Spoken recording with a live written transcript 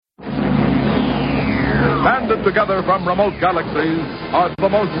banded together from remote galaxies, are the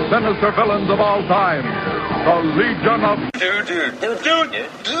most sinister villains of all time. The Legion of... Dude.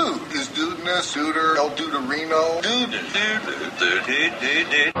 Is dudeness, duder, El Duderino. Dude.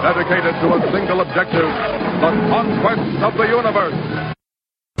 Dedicated to a single objective, the conquest of the universe.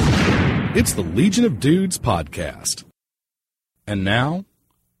 It's the Legion of Dudes podcast. And now,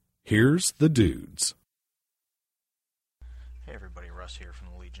 here's the dudes. Hey everybody, Russ here from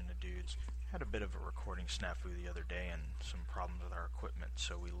the Legion of Dudes. Had a bit of a recording snafu the other day and some problems with our equipment,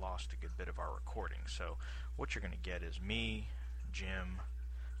 so we lost a good bit of our recording. So what you're going to get is me, Jim,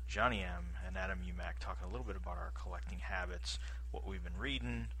 Johnny M, and Adam Umack talking a little bit about our collecting habits, what we've been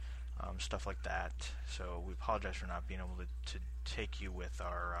reading, stuff like that. So we apologize for not being able to take you with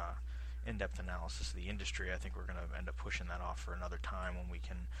our in-depth analysis of the industry. I think we're going to end up pushing that off for another time when we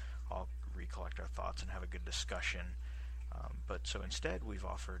can all recollect our thoughts and have a good discussion. But so instead, we've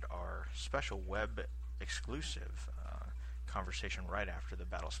offered our special web exclusive conversation right after the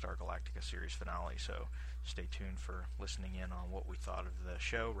Battlestar Galactica series finale. So stay tuned for listening in on what we thought of the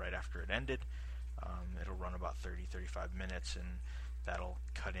show right after it ended. It'll run about 30-35 minutes, and that'll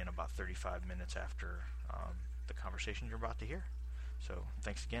cut in about 35 minutes after the conversation you're about to hear. So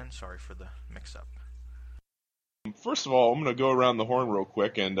thanks again. Sorry for the mix-up. First of all, I'm going to go around the horn real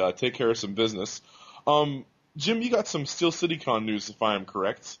quick and take care of some business. Jim, you got some Steel City Con news, if I am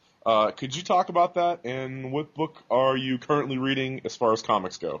correct. Could you talk about that, and what book are you currently reading as far as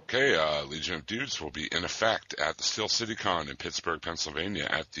comics go? Okay, Legion of Dudes will be in effect at the Steel City Con in Pittsburgh, Pennsylvania,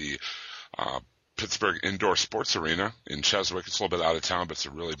 at the Pittsburgh Indoor Sports Arena in Cheswick. It's a little bit out of town, but it's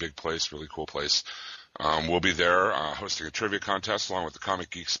a really big place, really cool place. We'll be there hosting a trivia contest along with the Comic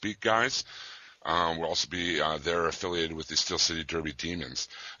Geek Speak guys. We'll also be there affiliated with the Steel City Derby Demons.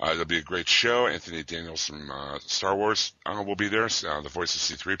 It'll be a great show. Anthony Daniels from Star Wars will be there, the voice of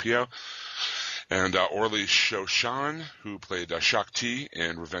C-3PO. And Orly Shoshan, who played Shakti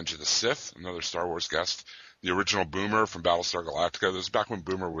in Revenge of the Sith, another Star Wars guest. The original Boomer from Battlestar Galactica. This is back when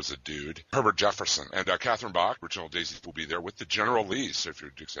Boomer was a dude. Herbert Jefferson. And Catherine Bach, original Daisy, will be there with the General Lee. So if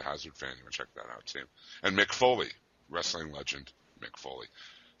you're a Dukes of Hazzard fan, you want to check that out too. And Mick Foley, wrestling legend Mick Foley.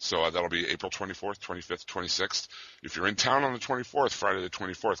 So that'll be April 24th, 25th, 26th. If you're in town on the 24th, Friday the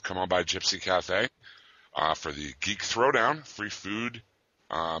 24th, come on by Gypsy Cafe for the Geek Throwdown. Free food,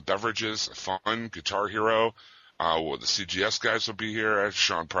 beverages, fun, Guitar Hero. The CGS guys will be here.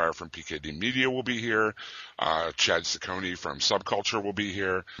 Sean Pryor from PKD Media will be here. Chad Ciccone from Subculture will be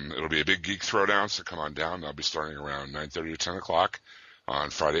here. It'll be a big Geek Throwdown, so come on down. That'll be starting around 9:30 or 10 o'clock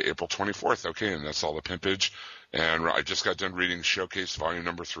on Friday, April 24th. Okay, and that's all the pimpage. And I just got done reading Showcase Volume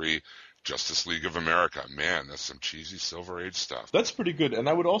Number 3, Justice League of America. Man, that's some cheesy Silver Age stuff. That's pretty good. And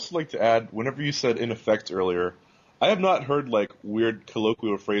I would also like to add, whenever you said in effect earlier, I have not heard like weird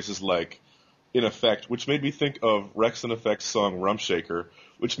colloquial phrases like in effect, which made me think of Rex in Effect's song Rump Shaker,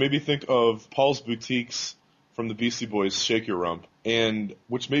 which made me think of Paul's Boutiques from the Beastie Boys' Shake Your Rump, and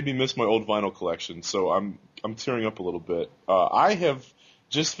which made me miss my old vinyl collection. So I'm tearing up a little bit. I have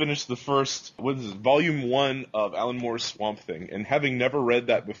just finished the first, Volume 1 of Alan Moore's Swamp Thing, and having never read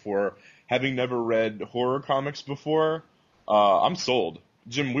that before, having never read horror comics before, I'm sold.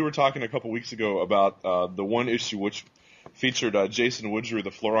 Jim, we were talking a couple weeks ago about the one issue which featured Jason Woodrue,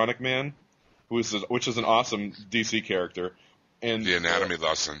 the Floronic Man, which is an awesome DC character. And The Anatomy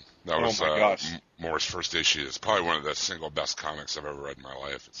Lesson. That was my gosh. Moore's first issue. It's probably one of the single best comics I've ever read in my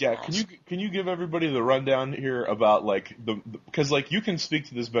life. It's yeah, awesome. can you give everybody the rundown here about like because like you can speak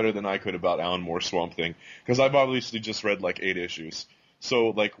to this better than I could about Alan Moore's Swamp Thing, because I've obviously just read like 8 issues. So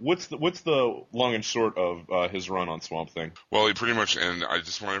like what's the long and short of his run on Swamp Thing? Well, he pretty much, and I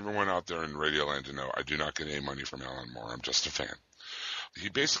just want everyone out there in Radioland to know, I do not get any money from Alan Moore. I'm just a fan. He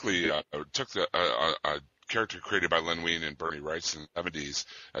basically took a character created by Len Wein and Bernie Wright in the 70s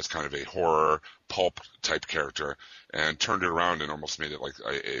as kind of a horror pulp type character and turned it around and almost made it like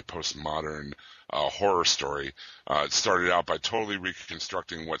a postmodern horror story. It started out by totally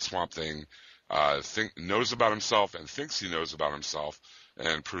reconstructing what Swamp Thing knows about himself and thinks he knows about himself,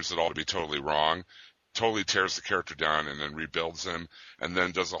 and proves it all to be totally wrong. Totally tears the character down and then rebuilds him, and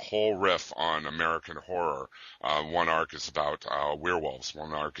then does a whole riff on American horror. One arc is about werewolves,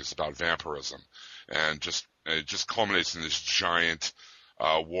 one arc is about vampirism, and it just culminates in this giant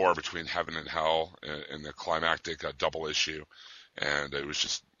war between heaven and hell in the climactic double issue. And it was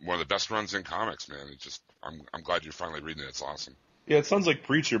just one of the best runs in comics, man. I'm glad you're finally reading it. It's awesome. Yeah, it sounds like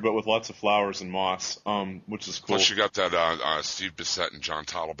Preacher, but with lots of flowers and moss, which is cool. Plus, you got that Steve Bissette and John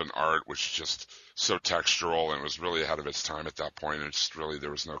Totleben art, which is just so textural and was really ahead of its time at that point. And just really,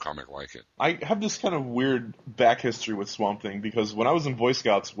 there was no comic like it. I have this kind of weird back history with Swamp Thing, because when I was in Boy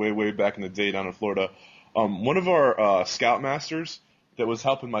Scouts way back in the day down in Florida, One of our scoutmasters that was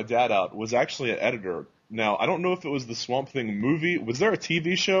helping my dad out was actually an editor. Now, I don't know if it was the Swamp Thing movie. Was there a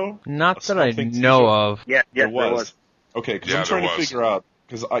TV show? Not that I know of. Yeah, There was. Okay, because I'm trying to figure out,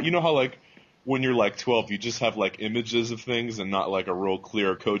 because you know how, like, when you're, like, 12, you just have, like, images of things and not, like, a real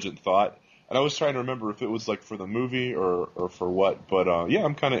clear, cogent thought. And I was trying to remember if it was, like, for the movie or for what. But, yeah,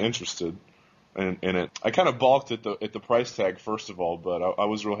 I'm kind of interested in it. I kind of balked at the price tag, first of all, but I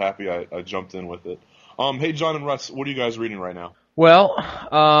was real happy I jumped in with it. Hey, John and Russ, what are you guys reading right now? Well,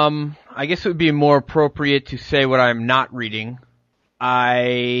 I guess it would be more appropriate to say what I'm not reading.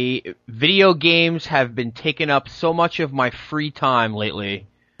 Video games have been taking up so much of my free time lately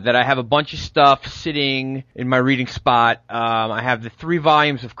that I have a bunch of stuff sitting in my reading spot. I have the 3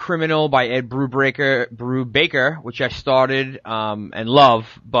 volumes of Criminal by Ed Brubaker, which I started and love,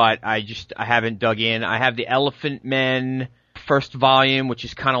 but I haven't dug in. I have the Elephant Men first volume, which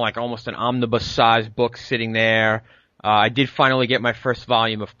is kind of like almost an omnibus-sized book sitting there. I did finally get my first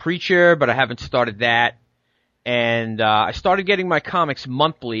volume of Preacher, but I haven't started that. And I started getting my comics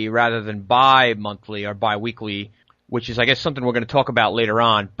monthly rather than bi-monthly or bi-weekly, which is, I guess, something we're going to talk about later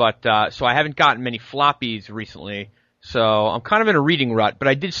on. But so I haven't gotten many floppies recently, so I'm kind of in a reading rut. But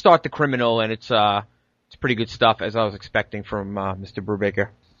I did start The Criminal, and it's pretty good stuff, as I was expecting from Mr. Brubaker.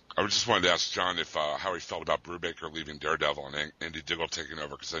 I just wanted to ask John if how he felt about Brubaker leaving Daredevil and Andy Diggle taking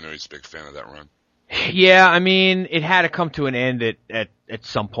over, because I know he's a big fan of that run. Yeah, I mean, it had to come to an end at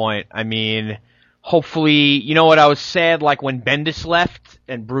some point. I mean, hopefully, you know what, I was sad, like, when Bendis left,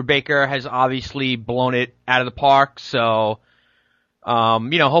 and Brubaker has obviously blown it out of the park, so, you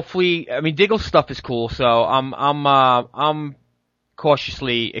know, hopefully, I mean, Diggle's stuff is cool, so I'm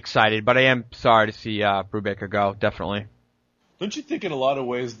cautiously excited, but I am sorry to see Brubaker go, definitely. Don't you think in a lot of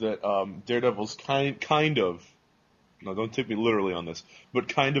ways that Daredevil's kind of, no, don't take me literally on this, but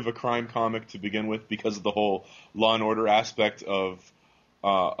kind of a crime comic to begin with because of the whole Law and Order aspect of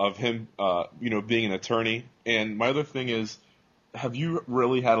him, you know, being an attorney? And my other thing is, have you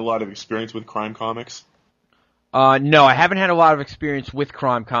really had a lot of experience with crime comics? No, I haven't had a lot of experience with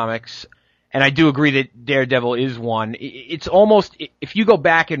crime comics, and I do agree that Daredevil is one. It's almost, if you go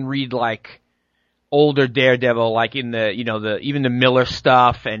back and read, like, older Daredevil, like in the, you know, even the Miller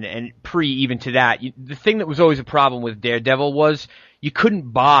stuff and even to that, the thing that was always a problem with Daredevil was you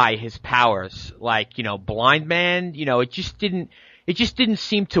couldn't buy his powers. Like, you know, Blind Man, you know, it just didn't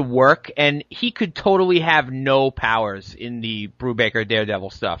seem to work, and he could totally have no powers in the Brubaker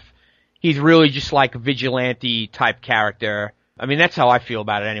Daredevil stuff. He's really just like a vigilante type character. I mean, that's how I feel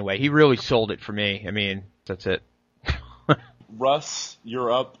about it anyway. He really sold it for me. I mean, that's it. Russ, you're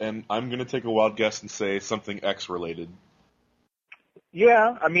up, and I'm going to take a wild guess and say something X-related.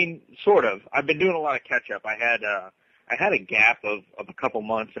 Yeah, I mean, sort of. I've been doing a lot of catch-up. I had a gap of a couple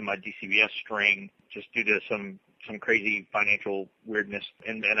months in my DCBS string just due to some crazy financial weirdness,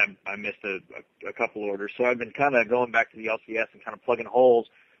 and I missed a couple orders. So I've been kind of going back to the LCS and kind of plugging holes.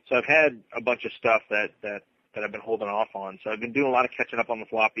 So I've had a bunch of stuff that I've been holding off on. So I've been doing a lot of catching up on the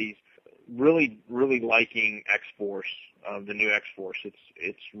floppies. Really, really liking X-Force, the new X-Force.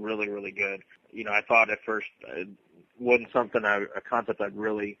 It's really, really good. You know, I thought at first it wasn't a concept I'd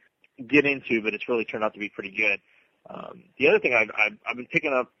really get into, but it's really turned out to be pretty good. The other thing, I've been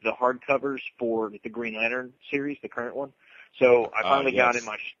picking up the hardcovers for the Green Lantern series, the current one. So I finally got in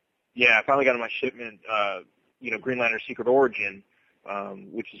my shipment, you know, Green Lantern Secret Origin,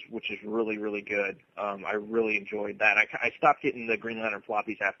 which is really, really good. I really enjoyed that. I stopped getting the Green Lantern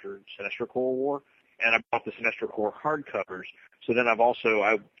floppies after Sinestro Corps War, and I bought the Sinestro Corps hardcovers. So then I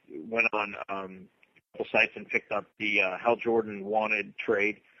went on a couple sites and picked up the Hal Jordan Wanted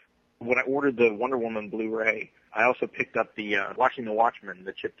trade. When I ordered the Wonder Woman Blu-ray, I also picked up the Watching the Watchmen,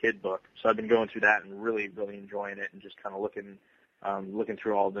 the Chip Kidd book. So I've been going through that and really, really enjoying it, and just kind of looking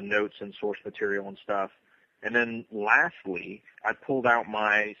through all the notes and source material and stuff. And then lastly, I pulled out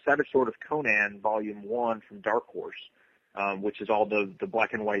my Savage Sword of Conan Volume 1 from Dark Horse, which is all the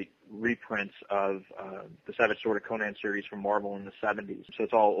black and white reprints of the Savage Sword of Conan series from Marvel in the 70s. So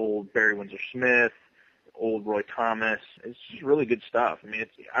it's all old Barry Windsor Smith, old Roy Thomas. It's just really good stuff. I mean,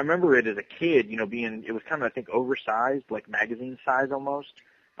 I remember it as a kid, you know, it was kind of, I think, oversized, like magazine size almost.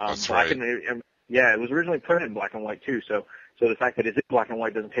 That's right. Yeah, it was originally printed in black and white too, so the fact that it's in black and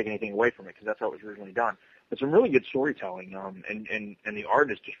white doesn't take anything away from it, because that's how it was originally done. But some really good storytelling, and the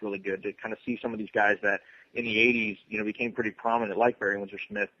art is just really good to kind of see some of these guys that in the 80s, you know, became pretty prominent, like Barry Windsor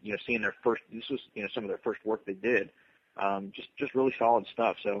Smith, you know, seeing this was, you know, some of their first work they did. Just really solid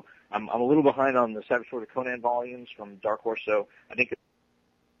stuff. So I'm a little behind on the Savage Sword of Conan volumes from Dark Horse, so I think it's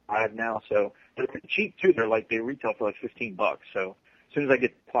 5 now. So they're pretty cheap too. They retail for like $15. So soon as I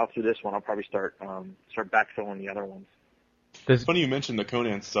get plow through this one, I'll probably start backfilling the other ones. It's funny you mentioned the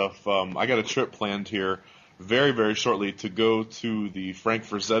Conan stuff. I got a trip planned here very, very shortly to go to the Frank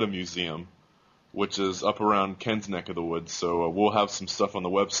Frazetta Museum, which is up around Ken's neck of the woods. So we'll have some stuff on the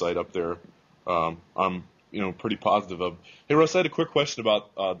website up there. I'm pretty positive of. Hey, Russ, I had a quick question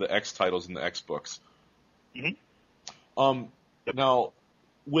about the X titles and the X books. Mm-hmm. Now,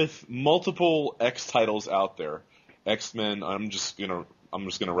 with multiple X titles out there, X-Men, I'm just gonna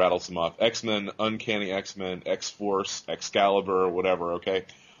rattle some off. X-Men, Uncanny X-Men, X-Force, Excalibur, whatever, okay?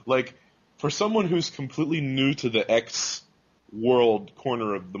 Like, for someone who's completely new to the X world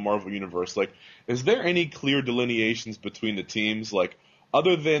corner of the Marvel Universe, like, is there any clear delineations between the teams? Like,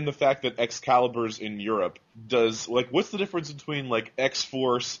 other than the fact that Excalibur's in Europe, what's the difference between, like,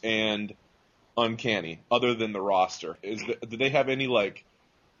 X-Force and Uncanny, other than the roster? Do they have any, like,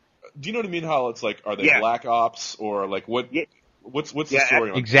 do you know what I mean? How it's like, are they Black Ops or like what? Yeah. What's the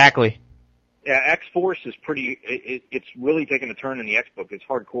story on? Exactly. Yeah, X-Force is pretty. It's really taken a turn in the X book. It's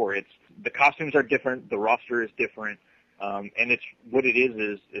hardcore. It's the costumes are different, the roster is different, and it's what it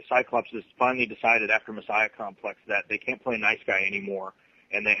is Cyclops has finally decided after Messiah Complex that they can't play nice guy anymore,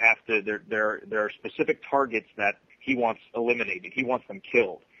 and they have to. There are specific targets that he wants eliminated. He wants them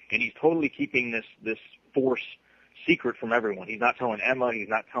killed, and he's totally keeping this force secret from everyone. He's not telling Emma. He's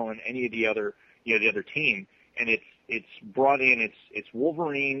not telling any of the other team. And it's brought in. It's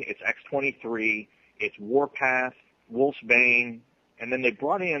Wolverine. It's X-23. It's Warpath, Wolfsbane, and then they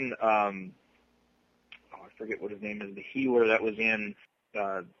brought in I forget what his name is. The healer that was in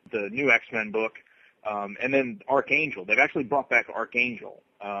the new X-Men book, and then Archangel. They've actually brought back Archangel,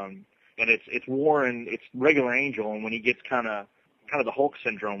 and it's Warren. It's regular Angel, and when he gets kind of the Hulk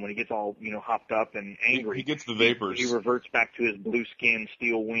syndrome, when he gets all, hopped up and angry. He gets the vapors. He reverts back to his blue skin,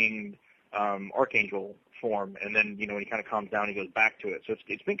 steel winged Archangel form, and then, when he kind of calms down, he goes back to it. So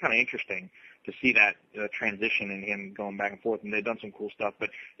it's been kind of interesting to see that transition and him going back and forth, and they've done some cool stuff. But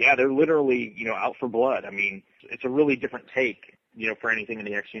yeah, they're literally, out for blood. I mean, it's a really different take, for anything in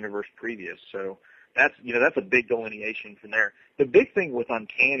the X universe previous. So that's a big delineation from there. The big thing with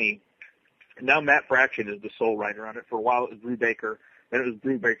Uncanny. Now Matt Fraction is the sole writer on it. For a while it was Brubaker, then it was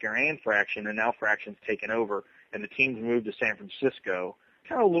Brubaker and Fraction, and now Fraction's taken over, and the team's moved to San Francisco.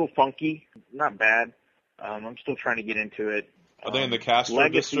 Kind of a little funky, not bad. I'm still trying to get into it. Are they in the Castro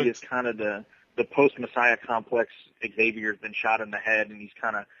Legacy district? is kind of the post-Messiah complex. Xavier's been shot in the head, and he's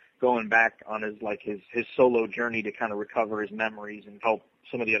kind of going back on his solo journey to kind of recover his memories and help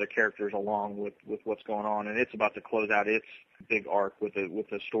some of the other characters along with what's going on. And it's about to close out its big arc with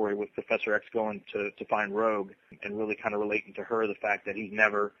the story with Professor X going to find Rogue and really kind of relating to her the fact that he's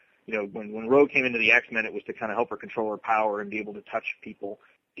never, when Rogue came into the X-Men, it was to kind of help her control her power and be able to touch people.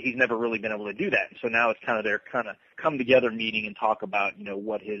 He's never really been able to do that. So now it's kind of their kind of come together meeting and talk about,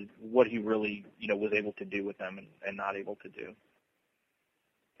 what he really, was able to do with them and not able to do.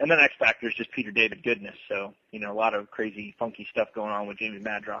 And then X Factor is just Peter David goodness. So, a lot of crazy, funky stuff going on with Jamie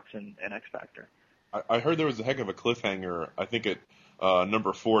Madrox and X Factor. I heard there was a heck of a cliffhanger, I think at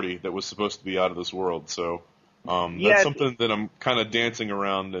number 40, that was supposed to be out of this world. So that's something that I'm kind of dancing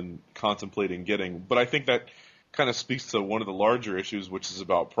around and contemplating getting. But I think that kind of speaks to one of the larger issues, which is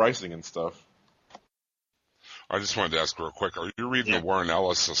about pricing and stuff. I just wanted to ask real quick, are you reading the Warren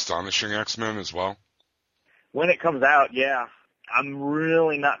Ellis Astonishing X-Men as well? When it comes out, yeah. I'm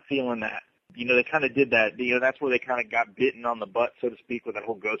really not feeling that. They kind of did that. That's where they kind of got bitten on the butt, so to speak, with that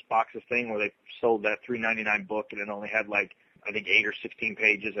whole Ghost Boxes thing where they sold that $3.99 book and it only had I think 8 or 16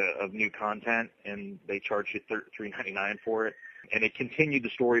 pages of new content, and they charged you $3.99 for it. And it continued the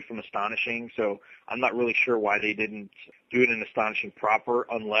story from Astonishing, so I'm not really sure why they didn't do it in Astonishing proper,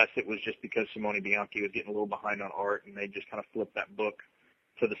 unless it was just because Simone Bianchi was getting a little behind on art, and they just kind of flipped that book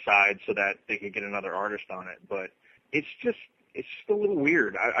to the side so that they could get another artist on it. But it's just a little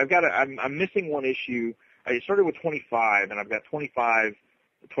weird. I'm missing one issue. I started with 25, and I've got 25,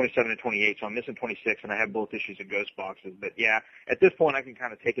 27, and 28, so I'm missing 26, and I have both issues of Ghost Boxes. But yeah, at this point, I can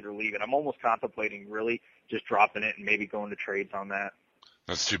kind of take it or leave it. I'm almost contemplating really just dropping it and maybe going to trades on that.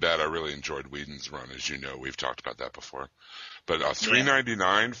 That's too bad. I really enjoyed Whedon's run, as you know. We've talked about that before. But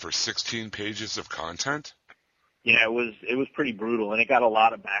 $3.99 for 16 pages of content? Yeah, it was pretty brutal, and it got a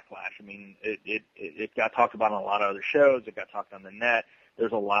lot of backlash. I mean, it got talked about on a lot of other shows. It got talked on the net.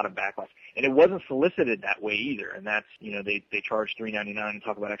 There's a lot of backlash, and it wasn't solicited that way either. And that's they charge $3.99 and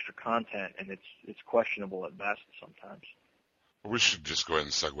talk about extra content, and it's questionable at best sometimes. We should just go ahead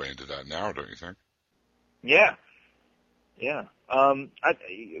and segue into that now, don't you think? Yeah.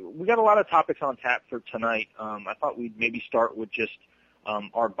 We got a lot of topics on tap for tonight. I thought we'd maybe start with just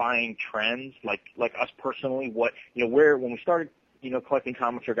our buying trends, like us personally. When we started collecting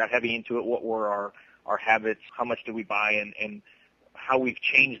comics or got heavy into it, what were our habits, how much did we buy, and how we've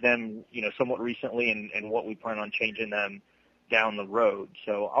changed them, somewhat recently, and what we plan on changing them down the road.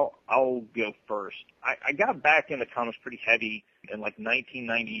 So I'll go first. I got back into comics pretty heavy in like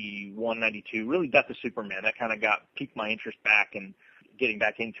 1991, 92, really Death of Superman. That kind of piqued my interest back and getting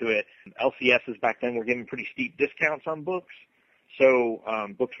back into it. LCSs back then were giving pretty steep discounts on books. So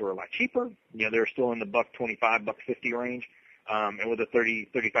books were a lot cheaper. They were still in the $1.25, $1.50 range. And with a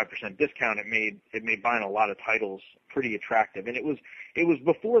 35% discount, it made buying a lot of titles pretty attractive. And it was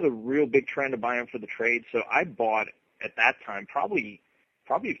before the real big trend of buying for the trade. So I bought at that time probably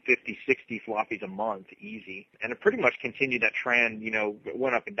 50, 60 floppies a month, easy. And it pretty much continued that trend. It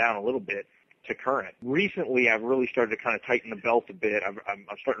went up and down a little bit to current. Recently, I've really started to kind of tighten the belt a bit. I'm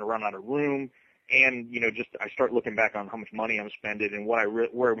starting to run out of room. And, I start looking back on how much money I'm spending and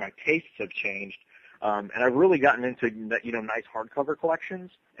where my tastes have changed. And I've really gotten into, nice hardcover collections.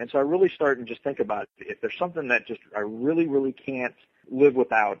 And so I really start and just think about if there's something that just I really, really can't live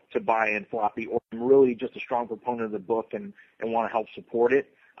without to buy in floppy, or I'm really just a strong proponent of the book and want to help support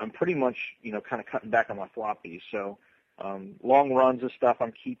it, I'm pretty much, kind of cutting back on my floppies. So long runs of stuff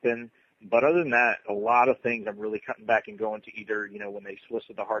I'm keeping. But other than that, a lot of things I'm really cutting back and going to either, when they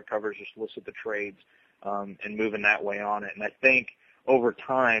solicit the hardcovers or solicit the trades, and moving that way on it. And I think over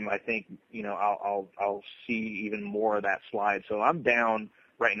time, I'll see even more of that slide. So I'm down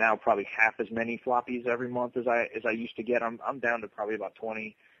right now probably half as many floppies every month as I used to get. I'm down to probably about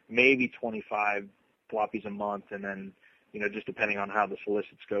 20, maybe 25 floppies a month, and then just depending on how the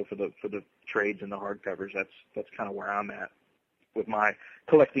solicits go for the trades and the hardcovers, that's kind of where I'm at with my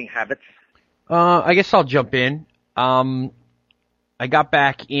collecting habits. I guess I'll jump in. I got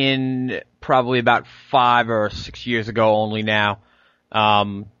back in probably about 5 or 6 years ago only now.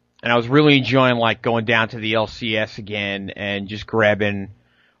 And I was really enjoying like going down to the LCS again and just grabbing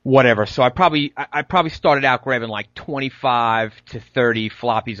whatever. So I probably started out grabbing like 25 to 30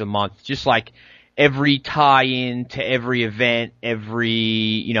 floppies a month, just like every tie-in to every event,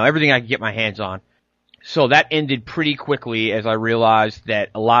 everything I could get my hands on. So that ended pretty quickly as I realized that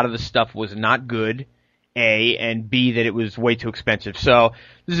a lot of the stuff was not good, A, and B, that it was way too expensive. So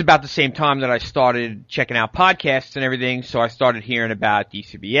this is about the same time that I started checking out podcasts and everything. So I started hearing about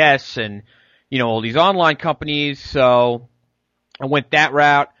DCBS and, all these online companies. So I went that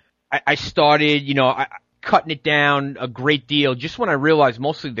route. I started, cutting it down a great deal just when I realized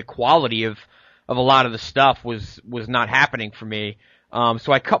mostly the quality of a lot of the stuff was not happening for me.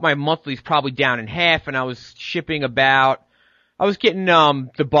 So I cut my monthlies probably down in half, and I was shipping I was getting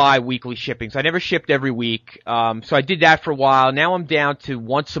the bi-weekly shippings. I never shipped every week. So I did that for a while. Now I'm down to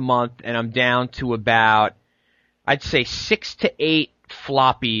once a month, and I'm down to about, I'd say 6 to 8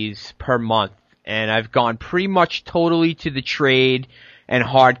 floppies per month. And I've gone pretty much totally to the trade and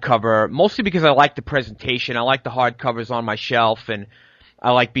hardcover, mostly because I like the presentation. I like the hardcovers on my shelf, and I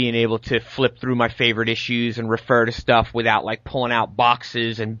like being able to flip through my favorite issues and refer to stuff without like pulling out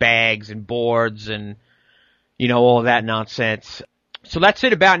boxes and bags and boards and, all that nonsense. So that's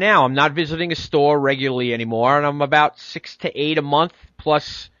it about now. I'm not visiting a store regularly anymore, and I'm about 6 to 8 a month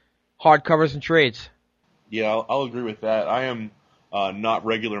plus hardcovers and trades. Yeah, I'll agree with that. I am not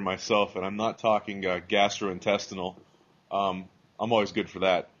regular myself, and I'm not talking gastrointestinal. I'm always good for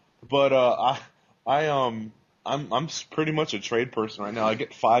that. But I'm pretty much a trade person right now. I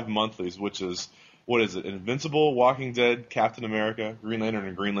get 5 monthlies, which is, what is it, Invincible, Walking Dead, Captain America, Green Lantern,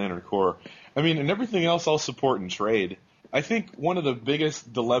 and Green Lantern Corps. And everything else I'll support in trade. I think one of the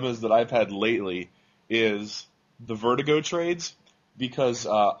biggest dilemmas that I've had lately is the Vertigo trades, because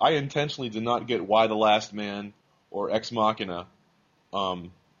I intentionally did not get Y the Last Man or Ex Machina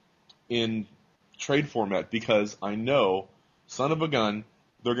in trade format, because I know, son of a gun,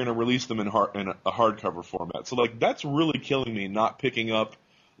 they're going to release them in a hardcover format. So, that's really killing me, not picking up,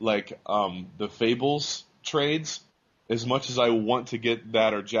 the Fables trades as much as I want to get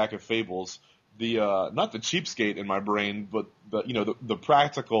that or Jack of Fables. Not the cheapskate in my brain, but the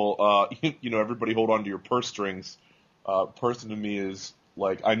practical, everybody hold on to your purse strings, person to me is,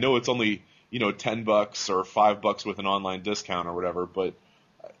 I know it's only, $10 or $5 with an online discount or whatever, but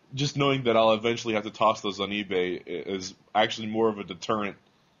just knowing that I'll eventually have to toss those on eBay is actually more of a deterrent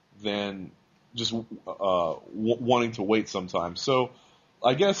than just wanting to wait sometimes. So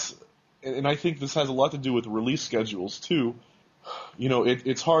I guess, and I think this has a lot to do with release schedules too.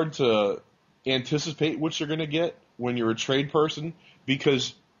 It's hard to anticipate what you're going to get when you're a trade person,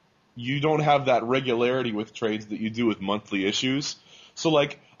 because you don't have that regularity with trades that you do with monthly issues. So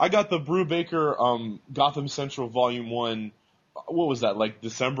I got the Brubaker Gotham Central Volume 1, what was that,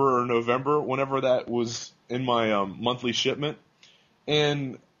 December or November, whenever that was in my monthly shipment.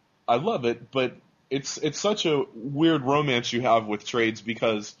 and I love it, but it's such a weird romance you have with trades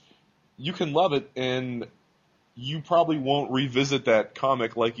because you can love it and you probably won't revisit that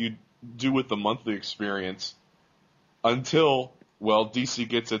comic like you do with the monthly experience until, well, DC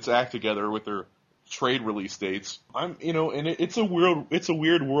gets its act together with their trade release dates. It's a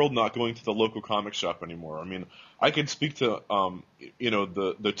weird world not going to the local comic shop anymore. I mean, I can speak to,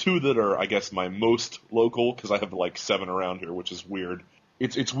 the two that are, I guess, my most local, because I have like 7 around here, which is weird.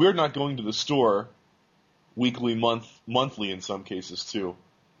 It's weird not going to the store weekly, monthly in some cases too,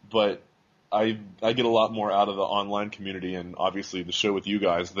 but I get a lot more out of the online community and obviously the show with you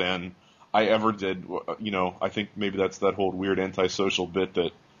guys than I ever did. I think maybe that's that whole weird antisocial bit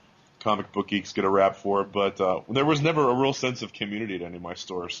that comic book geeks get a rap for, but there was never a real sense of community at any of my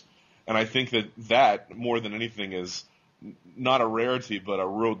stores. And I think that more than anything is not a rarity, but a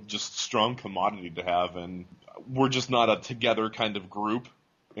real just strong commodity to have. And we're just not a together kind of group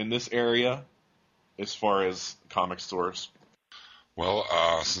in this area as far as comic stores. Well,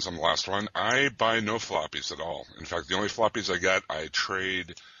 since I'm the last one, I buy no floppies at all. In fact, the only floppies I get, I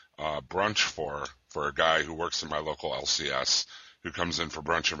trade brunch for a guy who works in my local LCS who comes in for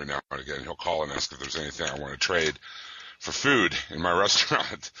brunch every now and again. He'll call and ask if there's anything I want to trade for food in my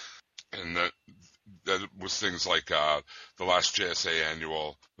restaurant. And that was things like the last JSA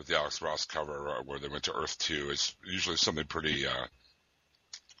annual with the Alex Ross cover where they went to Earth 2. It's usually something pretty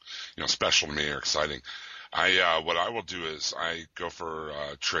special to me or exciting. What I will do is I go for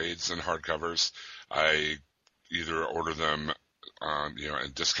trades and hardcovers. I either order them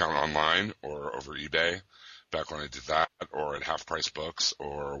at discount online or over eBay, back when I did that, or at half price books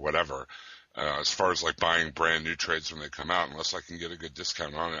or whatever. As far as like buying brand new trades when they come out, unless I can get a good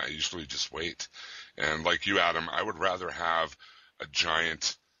discount on it, I usually just wait. And like you, Adam, I would rather have a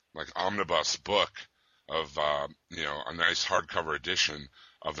giant like omnibus book of a nice hardcover edition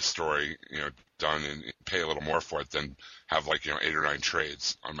of a story, done and pay a little more for it than have 8 or 9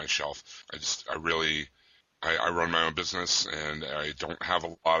 trades on my shelf. I run my own business and I don't have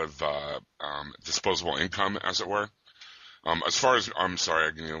a lot of disposable income, as it were. As far as, I'm sorry,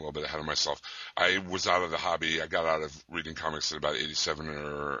 I'm getting a little bit ahead of myself. I was out of the hobby. I got out of reading comics at about 87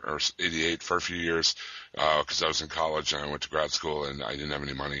 or 88 for a few years, because I was in college and I went to grad school and I didn't have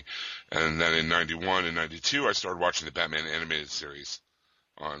any money. And then in 91 and 92, I started watching the Batman animated series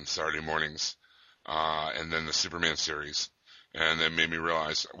on Saturday mornings, and then the Superman series. And that made me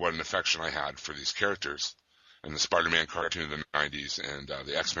realize what an affection I had for these characters, and the Spider-Man cartoon in the 90s and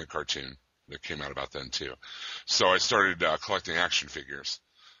the X-Men cartoon that came out about then too. So I started collecting action figures,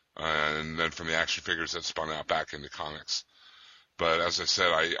 and then from the action figures that spun out back into comics. But as I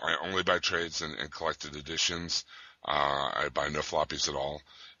said, I only buy trades and collected editions. I buy no floppies at all.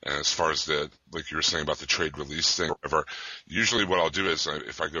 And as far as like you were saying about the trade release thing or whatever, usually what I'll do is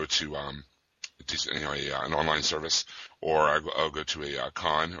if I go to an online service, or I'll go to a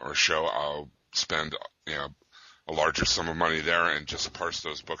con or a show, I'll spend a larger sum of money there and just parse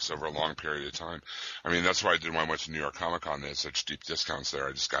those books over a long period of time. I mean, that's what I did when I went to New York Comic Con. They had such deep discounts there.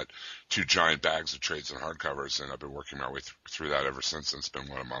 I just got 2 giant bags of trades and hardcovers, and I've been working my way through that ever since. And it's been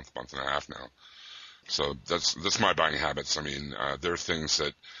a month and a half now. So that's my buying habits. I mean, there are things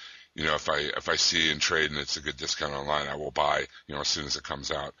that, if I see in trade and it's a good discount online, I will buy, as soon as it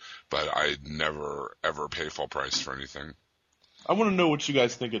comes out. But I never ever pay full price for anything. I want to know what you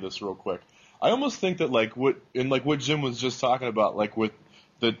guys think of this real quick. I almost think that what Jim was just talking about, like with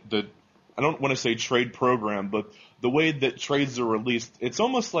the I don't want to say trade program, but the way that trades are released, it's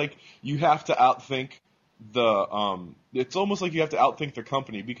almost like you have to outthink the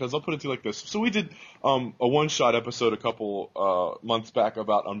company, because I'll put it to you like this. So we did a one-shot episode a couple months back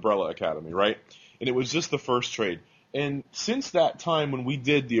about Umbrella Academy, right? And it was just the first trade. And since that time when we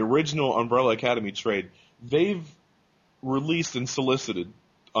did the original Umbrella Academy trade, they've released and solicited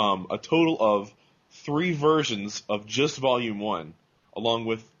a total of 3 versions of just Volume 1, along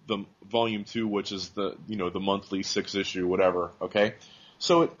with the Volume 2, which is the monthly 6-issue, whatever, okay?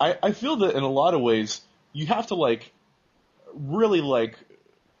 So I feel that in a lot of ways, you have to really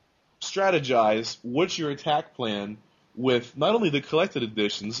strategize what's your attack plan with not only the collected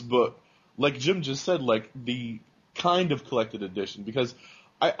editions, but like Jim just said, the kind of collected edition. Because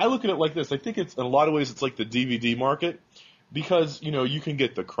I look at it like this. I think it's in a lot of ways it's like the DVD market, because you can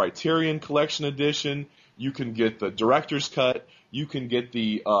get the Criterion Collection edition, you can get the director's cut, you can get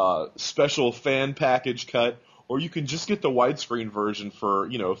the special fan package cut, or you can just get the widescreen version for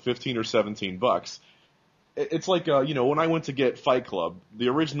 15 or $17. It's like when I went to get Fight Club, the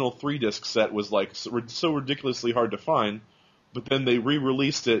original 3-disc set was so ridiculously hard to find, but then they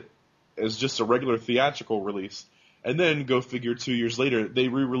re-released it as just a regular theatrical release, And then, go figure, 2 years later, they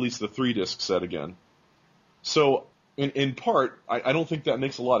re-release the 3-disc set again. So, in part, I don't think that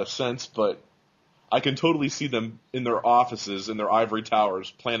makes a lot of sense, but I can totally see them in their offices, in their ivory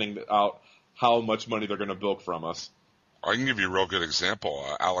towers, planning out how much money they're going to bilk from us. I can give you a real good example.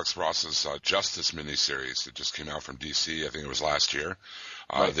 Alex Ross's Justice miniseries that just came out from DC. I think it was last year.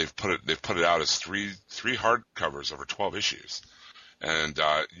 Right. They've put it out as three hardcovers over 12 issues, and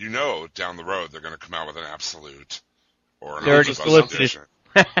down the road they're going to come out with an absolute or an omnibus edition.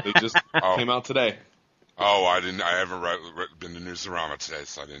 They just came out today. Oh, I haven't been to Newsarama today,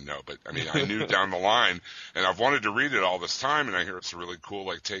 so I didn't know. But I mean, I knew down the line, and I've wanted to read it all this time, and I hear it's a really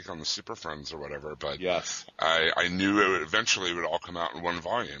cool take on the Super Friends or whatever. But yes, I knew eventually it would all come out in one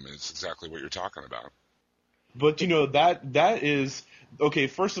volume. It's exactly what you're talking about. But that is okay.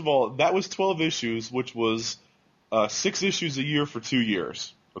 First of all, that was 12 issues, which was 6 issues a year for 2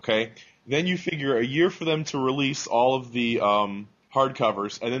 years. Okay, then you figure a year for them to release all of the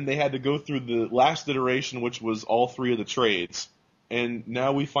hardcovers, and then they had to go through the last iteration, which was all 3 of the trades. And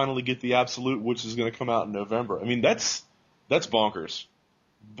now we finally get the Absolute, which is going to come out in November. I mean, that's bonkers.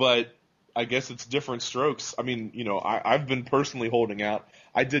 But I guess it's different strokes. I mean, I've been personally holding out.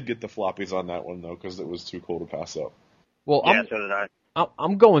 I did get the floppies on that one, though, because it was too cool to pass up. Well, yeah, so did I.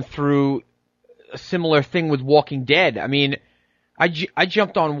 I'm going through a similar thing with Walking Dead. I mean, I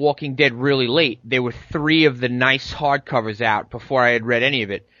jumped on Walking Dead really late. There were 3 of the nice hardcovers out before I had read any of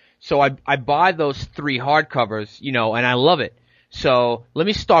it. So I buy those 3 hardcovers, and I love it. So let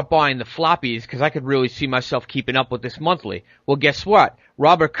me start buying the floppies because I could really see myself keeping up with this monthly. Well, guess what?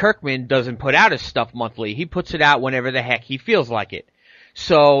 Robert Kirkman doesn't put out his stuff monthly. He puts it out whenever the heck he feels like it.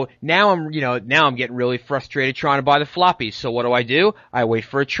 So now I'm getting really frustrated trying to buy the floppies. So what do? I wait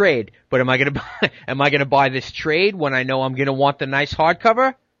for a trade. But am I gonna buy this trade when I know I'm gonna want the nice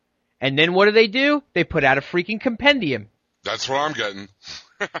hardcover? And then what do? They put out a freaking compendium. That's what I'm getting.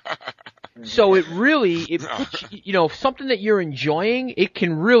 So it puts, something that you're enjoying, it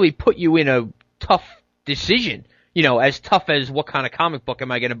can really put you in a tough decision. As tough as what kind of comic book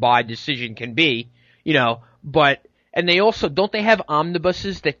am I gonna buy decision can be. But. And they also, don't they have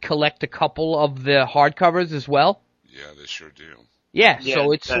omnibuses that collect a couple of the hardcovers as well? Yeah, they sure do. Yeah,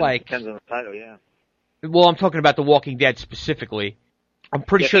 so it's depends on the title, yeah. Well, I'm talking about The Walking Dead specifically. I'm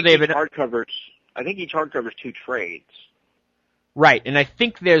pretty sure they have I think each hardcover is 2 trades. Right, and I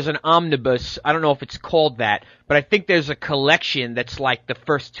think there's an omnibus, I don't know if it's called that, but I think there's a collection that's like the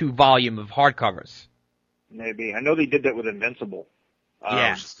first 2 volume of hardcovers. Maybe. I know they did that with Invincible. Yeah.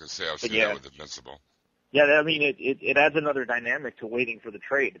 I was just going to say, I've seen that with Invincible. Yeah, I mean, it adds another dynamic to waiting for the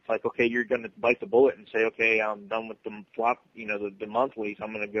trade. It's like, okay, you're going to bite the bullet and say, okay, I'm done with the the monthlies.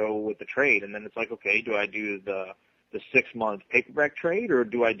 I'm going to go with the trade. And then it's like, okay, do I do the 6-month paperback trade, or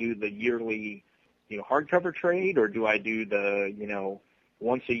do I do the yearly, hardcover trade, or do I do the,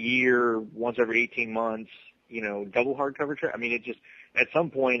 once a year, once every 18 months, double hardcover trade? I mean, it just, at some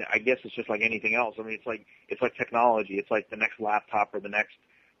point, I guess it's just like anything else. I mean, it's like technology. It's like the next laptop or the next,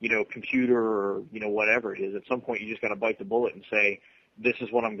 computer or, whatever it is. At some point, you just got to bite the bullet and say, this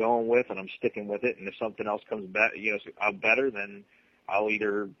is what I'm going with, and I'm sticking with it. And if something else comes out better, then I'll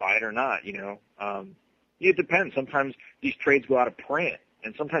either buy it or not, It depends. Sometimes these trades go out of print,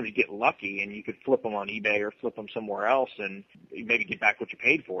 and sometimes you get lucky, and you could flip them on eBay or flip them somewhere else and maybe get back what you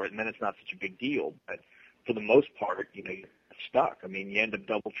paid for it, and then it's not such a big deal. But for the most part, you're stuck. I mean, you end up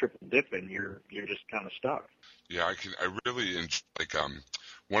double, triple dipping. You're just kind of stuck. Yeah, I really enjoy,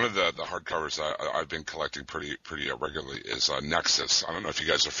 one of the hardcovers I've been collecting pretty regularly is Nexus. I don't know if you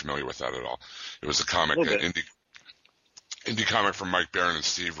guys are familiar with that at all. It was a comic, an indie comic from Mike Baron and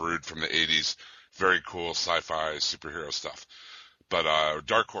Steve Rude from the 80s. Very cool sci-fi superhero stuff. But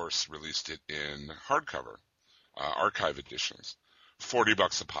Dark Horse released it in hardcover, archive editions,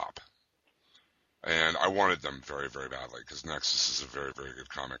 $40 a pop. And I wanted them very, very badly because Nexus is a very, very good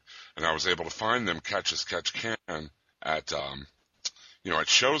comic. And I was able to find them catch as catch can at at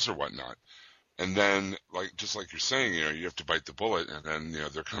shows or whatnot. And then, just like you're saying, you have to bite the bullet. And then,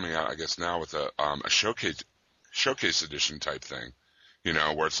 they're coming out, I guess, now with a showcase edition type thing,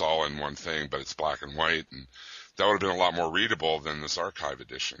 where it's all in one thing, but it's black and white. And that would have been a lot more readable than this archive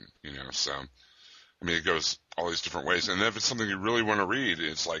edition, So, I mean, it goes all these different ways. And if it's something you really want to read,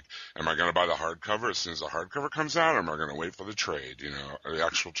 it's like, am I going to buy the hardcover as soon as the hardcover comes out, or am I going to wait for the trade, the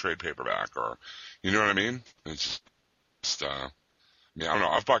actual trade paperback, or, you know what I mean? It's just, I don't know.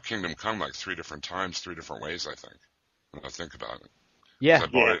 I've bought Kingdom Come like 3 different times, 3 different ways, I think, when I think about it. Yeah. So I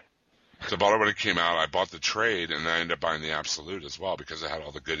bought it when it came out. I bought the trade, and then I ended up buying the Absolute as well because it had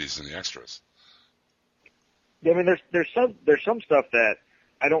all the goodies and the extras. Yeah, I mean, there's some stuff that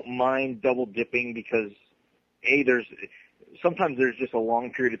I don't mind double dipping because sometimes there's just a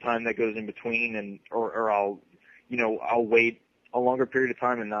long period of time that goes in between, and or I'll wait a longer period of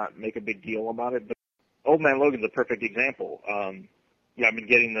time and not make a big deal about it. But Old Man Logan's a perfect example. I've been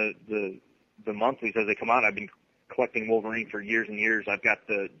getting the monthlies as they come out. I've been collecting Wolverine for years and years. I've got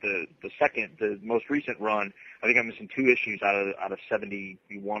the most recent run. I think I'm missing 2 issues out of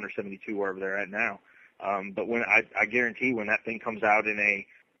 71 or 72, wherever they're at now. But when I guarantee when that thing comes out in a,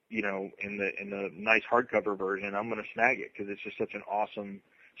 in the nice hardcover version, I'm going to snag it because it's just such an awesome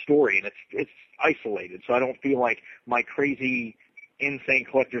story, and it's isolated. So I don't feel like my crazy, insane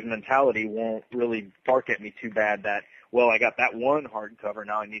collector's mentality won't really bark at me too bad that, well, I got that one hardcover,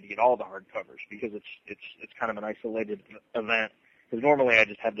 now I need to get all the hardcovers, because it's kind of an isolated event. Because normally I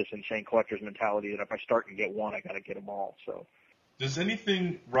just have this insane collector's mentality that if I start and get one, I got to get them all. So, does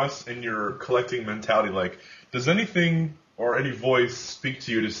anything, Russ, in your collecting mentality, does anything or any voice speak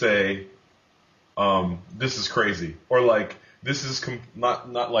to you to say, this is crazy, or this is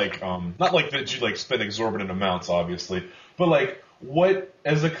not like that you spend exorbitant amounts, obviously, but what,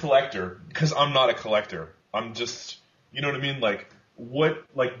 as a collector, because I'm not a collector, I'm just, you know what I mean?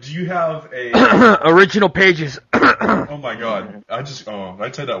 What, do you have a original pages? Oh my God! I said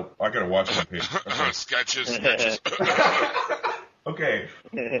that I gotta watch my page. Okay. Sketches. Okay.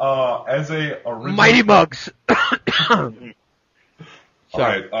 As a original Mighty Bugs. All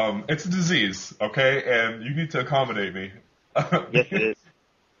right. It's a disease, okay, and you need to accommodate me. Yes, it is.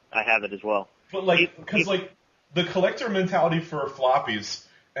 I have it as well. But because the collector mentality for floppies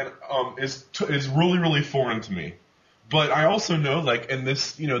and is really, really foreign to me. But I also know, and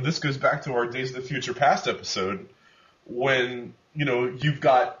this, this goes back to our Days of the Future Past episode, when, you've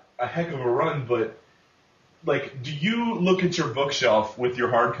got a heck of a run, but, do you look at your bookshelf with your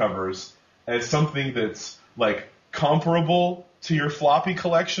hardcovers as something that's, comparable to your floppy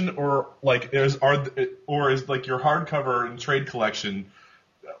collection, or, is your hardcover and trade collection,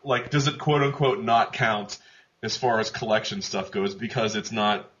 does it quote-unquote not count as far as collection stuff goes because it's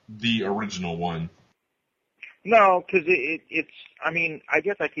not the original one? No, because it's. I mean, I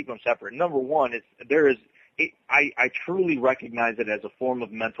guess I keep them separate. Number one, I truly recognize it as a form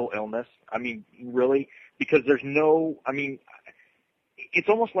of mental illness. I mean, really, because there's no. I mean, it's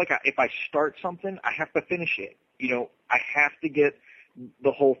almost like if I start something, I have to finish it. I have to get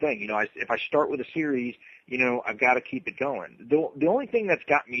the whole thing. If I start with a series, I've got to keep it going. The only thing that's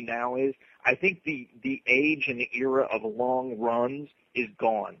got me now is I think the age and the era of long runs is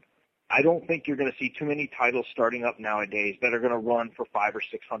gone. I don't think you're going to see too many titles starting up nowadays that are going to run for 500 or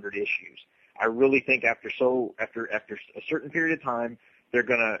 600 issues. I really think after a certain period of time, they're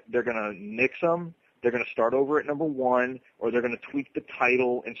going to nix them. They're going to start over at number 1, or they're going to tweak the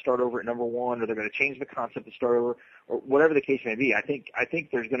title and start over at number 1, or they're going to change the concept and start over, or whatever the case may be. I think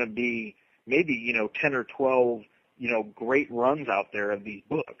there's going to be maybe 10 or 12 great runs out there of these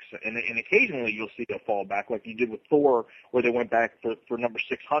books, and occasionally you'll see a fallback like you did with Thor, where they went back for number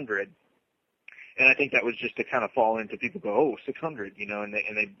 600. And I think that was just to kind of fall into people go, 600, and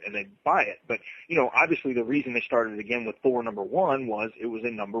they buy it. But, obviously the reason they started again with Thor number 1 was it was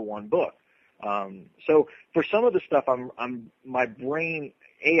a number 1 book. So for some of the stuff, my brain,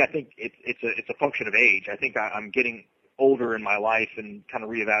 I think it's a function of age. I think I'm getting older in my life and kind of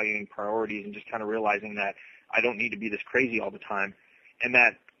reevaluating priorities and just kind of realizing that I don't need to be this crazy all the time. And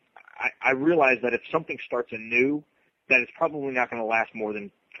that I realize that if something starts anew, that it's probably not going to last more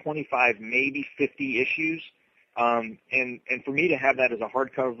than 25, maybe 50 issues. And for me to have that as a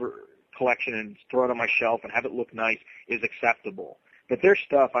hardcover collection and throw it on my shelf and have it look nice is acceptable. But there's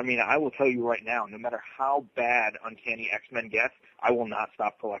stuff, I mean, I will tell you right now, no matter how bad Uncanny X-Men gets, I will not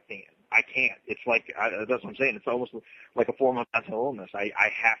stop collecting it. I can't. It's that's what I'm saying. It's almost like a form of mental illness. I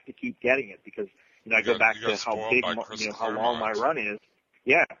have to keep getting it because, I go back to how big, how long my run is.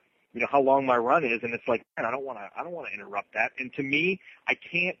 Yeah. How long my run is, and it's like, man, I don't want to interrupt that. And to me, I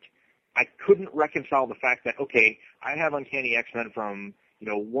couldn't reconcile the fact that, okay, I have Uncanny X-Men from,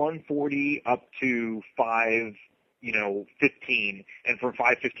 140 up to 515, and from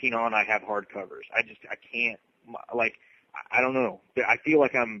 515 on, I have hardcovers. I can't, I don't know. I feel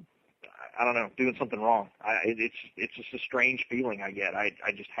like I'm, doing something wrong. It's just a strange feeling I get.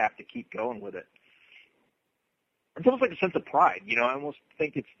 I just have to keep going with it. It's almost like a sense of pride, I almost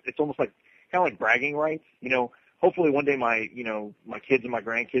think it's almost like kind of like bragging rights, Hopefully one day my kids and my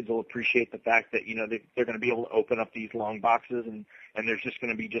grandkids will appreciate the fact that they're going to be able to open up these long boxes and there's just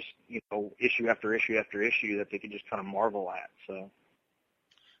going to be just issue after issue after issue that they can just kind of marvel at. So,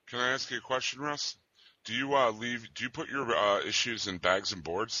 can I ask you a question, Russ? Do you put your issues in bags and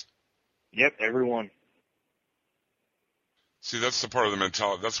boards? Yep, everyone. See, that's the part of the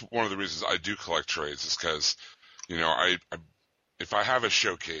mentality. That's one of the reasons I do collect trades, is because, I if I have a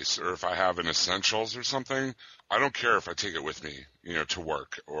showcase or if I have an essentials or something, I don't care if I take it with me, to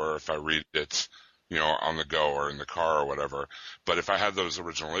work, or if I read it, on the go or in the car or whatever. But if I had those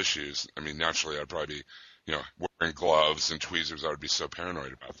original issues, I mean, naturally I'd probably be, wearing gloves and tweezers. I would be so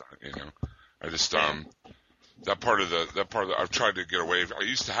paranoid about that, I just, that part of the, I've tried to get away. I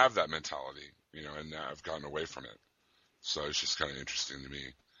used to have that mentality, and now I've gotten away from it. So it's just kind of interesting to me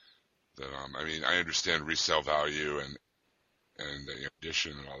that, I mean, I understand resale value and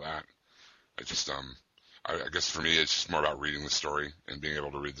edition and all that. I just, I guess for me, it's just more about reading the story and being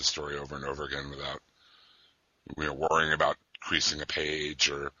able to read the story over and over again without, worrying about creasing a page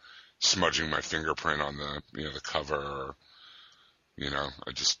or smudging my fingerprint on the, the cover, or,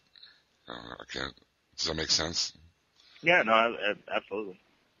 I just, I can't. Does that make sense? Yeah, no, absolutely.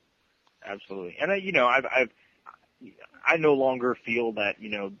 Absolutely. And I no longer feel that,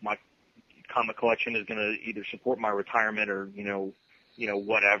 my comic collection is going to either support my retirement or,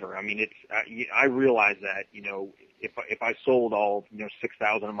 whatever. I mean, I realize that, if I sold all,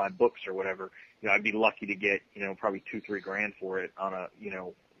 6,000 of my books or whatever, I'd be lucky to get, probably $2-3 grand for it on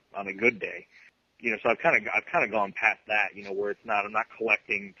a good day. So I've kind of gone past that, where I'm not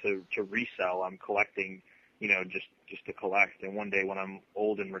collecting to resell. I'm collecting, just to collect. And one day when I'm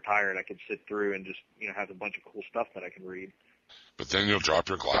old and retired, I could sit through and just, have a bunch of cool stuff that I can read. But then you'll drop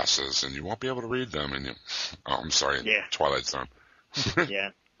your glasses and you won't be able to read them. And I'm sorry. Yeah. Twilight Zone. Yeah.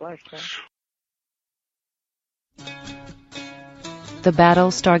 The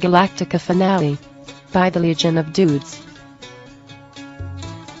Battlestar Galactica finale by the Legion of Dudes.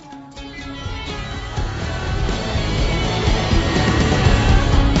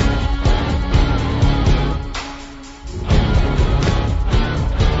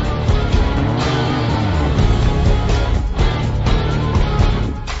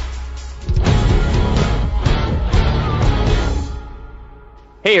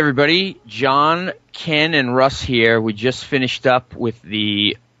 Hey everybody, John, Ken, and Russ here. We just finished up with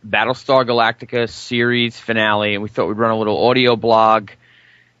the Battlestar Galactica series finale, and we thought we'd run a little audio blog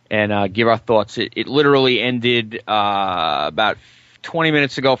and give our thoughts. It literally ended about 20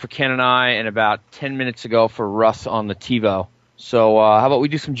 minutes ago for Ken and I, and about 10 minutes ago for Russ on the TiVo. So how about we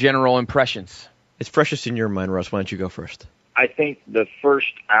do some general impressions? It's freshest in your mind, Russ. Why don't you go first? I think the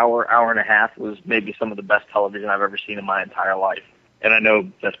first hour and a half was maybe some of the best television I've ever seen in my entire life. And I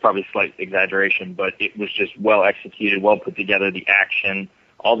know that's probably a slight exaggeration, but it was just well executed, well put together, the action,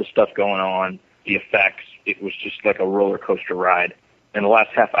 all the stuff going on, the effects. It was just like a roller coaster ride. In the last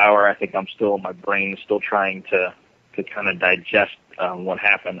half hour, I think my brain is still trying to kind of digest what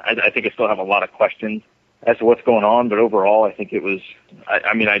happened. I think I still have a lot of questions as to what's going on, but overall, I think it was,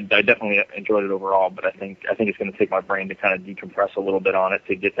 I definitely enjoyed it overall, but I think it's going to take my brain to kind of decompress a little bit on it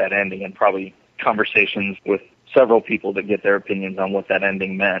to get that ending, and probably conversations with several people to get their opinions on what that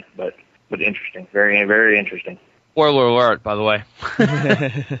ending meant, but interesting. Very, very interesting. Spoiler alert, by the way. Go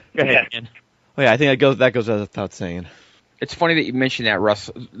ahead, Ken. Oh, yeah, I think that goes without saying. It's funny that you mentioned that, Russ.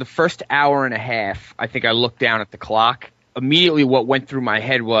 The first hour and a half, I think I looked down at the clock. Immediately what went through my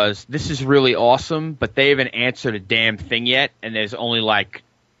head was, this is really awesome, but they haven't answered a damn thing yet, and there's only like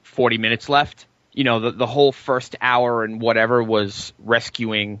 40 minutes left. The whole first hour and whatever was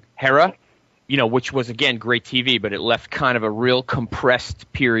rescuing Hera, which was, again, great TV, but it left kind of a real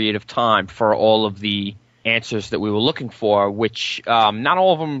compressed period of time for all of the answers that we were looking for, which not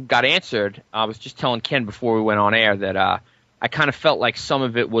all of them got answered. I was just telling Ken before we went on air that I kind of felt like some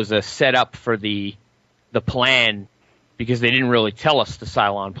of it was a setup for the plan, because they didn't really tell us the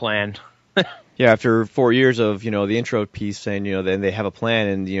Cylon plan. Yeah, after 4 years of, the intro piece saying, then they have a plan,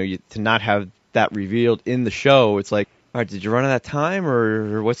 and, to not have that revealed in the show, it's like, all right, did you run out of time,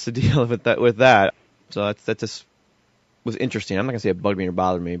 or what's the deal with that? So that just was interesting. I'm not going to say it bugged me or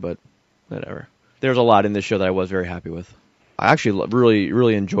bothered me, but whatever. There's a lot in this show that I was very happy with. I actually really,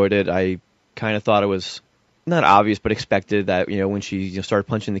 really enjoyed it. I kind of thought it was not obvious, but expected that, when she started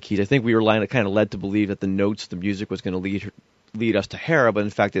punching the keys. I think we were kind of led to believe that the notes, the music was going to lead us to Hera, but in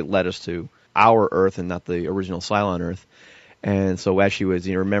fact it led us to our Earth and not the original Cylon Earth. And so as she was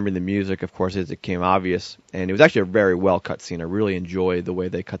remembering the music, of course, it became obvious. And it was actually a very well-cut scene. I really enjoyed the way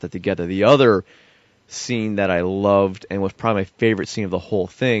they cut that together. The other scene that I loved, and was probably my favorite scene of the whole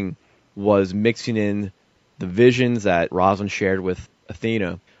thing, was mixing in the visions that Rosalind shared with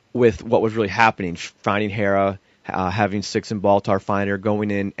Athena with what was really happening, finding Hera, having Six and Baltar find her,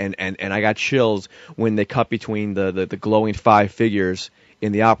 going in, and I got chills when they cut between the glowing 5 figures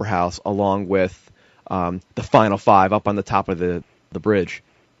in the Opera House along with the final 5 up on the top of the bridge,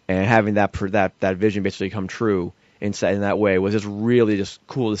 and having that vision basically come true, in that way was just really just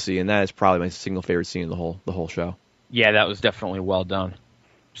cool to see, and that is probably my single favorite scene in the whole show. Yeah, that was definitely well done.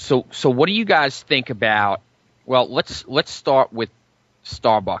 So what do you guys think about? Well, let's start with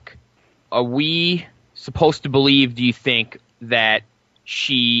Starbuck. Are we supposed to believe, do you think, that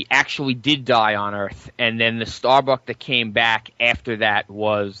she actually did die on Earth, and then the Starbuck that came back after that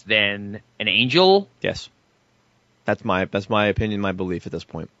was then an angel? Yes. That's my opinion, my belief at this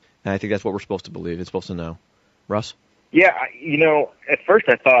point. And I think that's what we're supposed to believe. It's supposed to know. Russ? Yeah, at first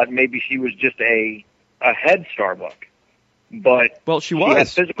I thought maybe she was just a head Starbuck, but she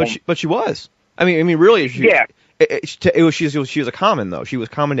was. But she was. I mean, really. She was a common though. She was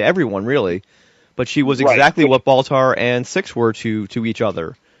common to everyone, really. But she was exactly what Baltar and Six were to each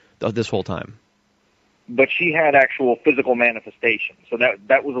other this whole time. But she had actual physical manifestation, so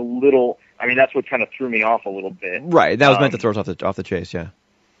that was a little. I mean, that's what kind of threw me off a little bit. Right, that was meant to throw us off the chase, yeah.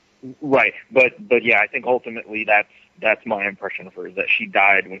 Right, but yeah, I think ultimately that's my impression of her, is that she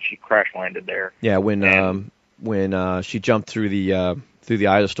died when she crash landed there. Yeah, when she jumped through the eye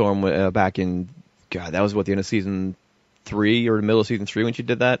of the storm back in, God, that was the end of season 3 or the middle of season 3 when she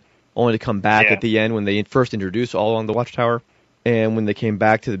did that. Only to come back at the end when they first introduced all along the Watchtower. And when they came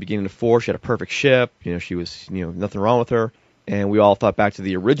back to the beginning of 4, she had a perfect ship. She was, nothing wrong with her. And we all thought back to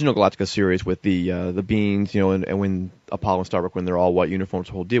the original Galactica series with the beings, and when Apollo and Starbuck, when they're all white uniforms,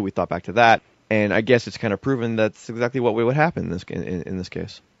 the whole deal, we thought back to that. And I guess it's kind of proven that's exactly what would happen in this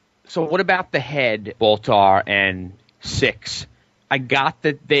case. So what about the head, Baltar and Six? I got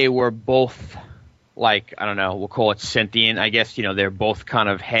that they were both, like, I don't know, we'll call it sentient. I guess, they're both kind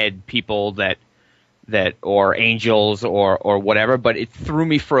of head people that or angels or whatever, but it threw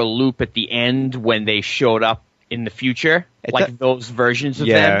me for a loop at the end when they showed up in the future, those versions of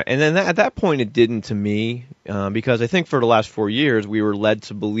them. Yeah, and then at that point it didn't to me, because I think for the last 4 years we were led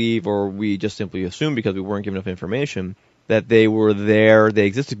to believe, or we just simply assumed because we weren't given enough information, that they were there, they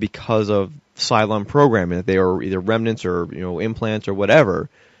existed because of Cylon programming, that they were either remnants or implants or whatever.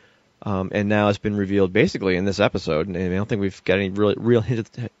 And now it's been revealed basically in this episode, and I don't think we've got any real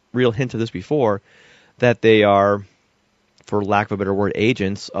hint of this before, that they are, for lack of a better word,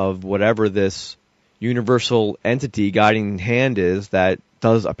 agents of whatever this universal entity, guiding hand is that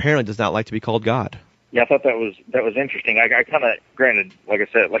apparently does not like to be called God. Yeah, I thought that was interesting. I kind of, granted, like I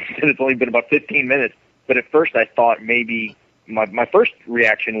said, it's only been about 15 minutes, but at first I thought maybe my first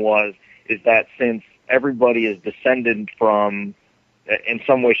reaction is that since everybody is descended from, in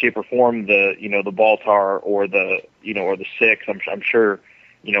some way, shape, or form, the Baltar or the Six, I'm sure,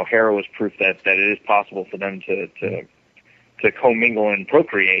 Hera was proof that it is possible for them to commingle and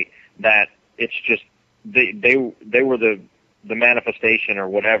procreate. That it's just they were the manifestation or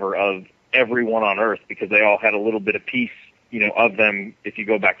whatever of everyone on Earth, because they all had a little bit of piece, of them. If you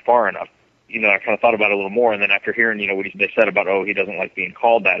go back far enough, I kind of thought about it a little more, and then after hearing, what they said about, he doesn't like being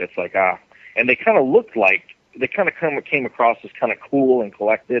called that, it's like, and they kind of looked like. They kind of came across as kind of cool and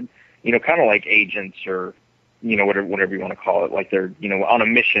collected, kind of like agents or, whatever you want to call it, like they're, on a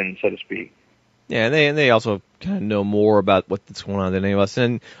mission, so to speak. Yeah, and they also kind of know more about what's going on than any of us.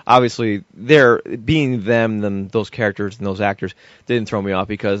 And obviously, being those characters and those actors didn't throw me off,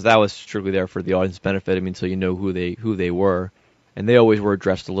 because that was strictly there for the audience benefit. I mean, so who they were, and they always were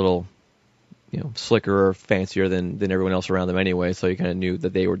dressed a little, slicker or fancier than everyone else around them anyway. So you kind of knew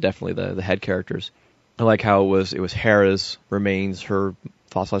that they were definitely the head characters. I like how it was Hera's remains, her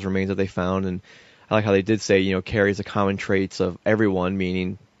fossilized remains that they found, and I like how they did say, carries the common traits of everyone,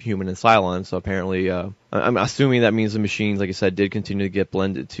 meaning human and Cylon. So apparently, I'm assuming that means the machines, like I said, did continue to get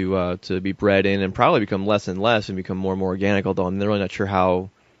blended to be bred in and probably become less and less and become more and more organic. Although I'm really not sure how.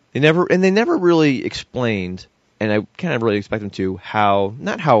 They never really explained, and I kind of really expect them to,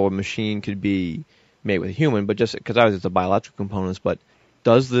 not how a machine could be made with a human, but just because it's the biological components, but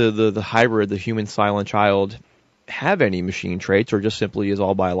does the hybrid, the human Cylon child, have any machine traits, or just simply is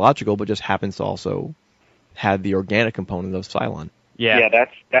all biological, but just happens to also have the organic component of Cylon? Yeah,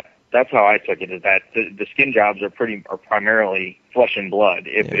 that's how I took it. Is that the skin jobs are primarily flesh and blood,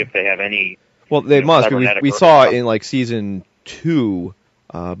 if they have any. Well, they must. We saw in like season 2,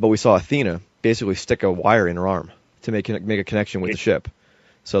 but we saw Athena basically stick a wire in her arm to make a connection with the ship.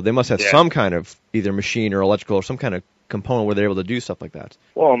 So they must have some kind of either machine or electrical or some kind of component where they're able to do stuff like that.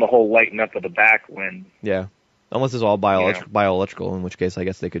 Well, and the whole lighting up of the back when. Yeah, unless it's all bioelectrical, in which case I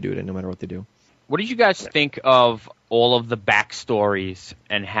guess they could do it no matter what they do. What did you guys think of all of the backstories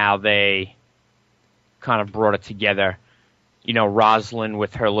and how they kind of brought it together? Rosalind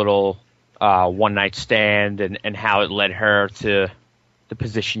with her little one-night stand and how it led her to the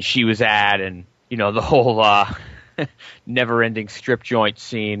position she was at, and, the whole never-ending strip joint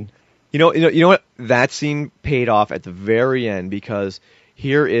scene. You know what? That scene paid off at the very end, because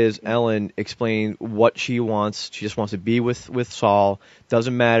here is Ellen explaining what she wants. She just wants to be with Saul.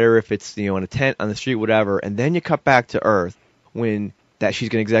 Doesn't matter if it's in a tent on the street, whatever. And then you cut back to Earth when that she's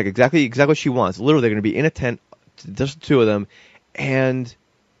going to exactly what she wants. Literally, they're going to be in a tent, just the two of them, and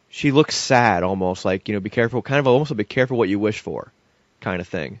she looks sad, almost like be careful, kind of almost be careful what you wish for, kind of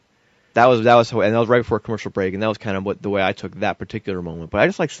thing. That was how, and that was right before a commercial break, and that was kind of the way I took that particular moment. But I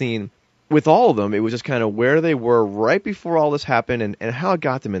just like seeing. With all of them, it was just kind of where they were right before all this happened and how it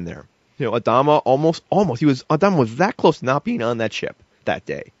got them in there. Adama Adama was that close to not being on that ship that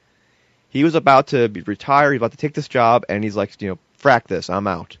day. He was about to retire, he was about to take this job, and he's like, frack this, I'm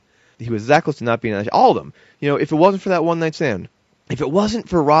out. He was that close to not being on that ship. All of them. If it wasn't for that one night stand, if it wasn't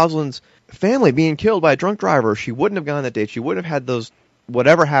for Rosalind's family being killed by a drunk driver, she wouldn't have gone that date. She wouldn't have had those,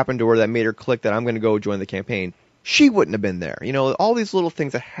 whatever happened to her that made her click that I'm going to go join the campaign. She wouldn't have been there. All these little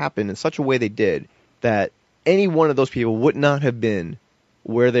things that happened in such a way they did that any one of those people would not have been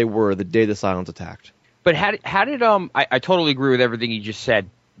where they were the day the Cylons attacked. But how did I totally agree with everything you just said.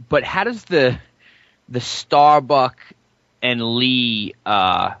 But how does the Starbuck and Lee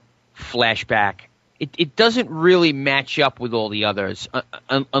flashback? It doesn't really match up with all the others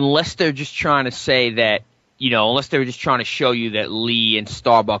unless they're just trying to say that unless they were just trying to show you that Lee and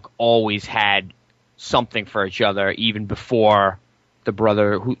Starbuck always had something for each other, even before the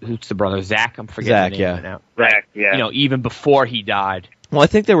brother. Who's the brother? Zach. I'm forgetting the name right now. Zach, yeah. Even before he died. Well, I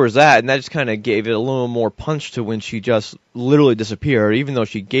think there was that, and that just kind of gave it a little more punch to when she just literally disappeared. Even though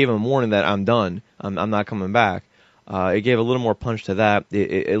she gave him a warning that I'm done, I'm not coming back. It gave a little more punch to that.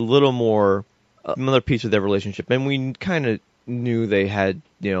 A little more another piece of their relationship, and we kind of knew they had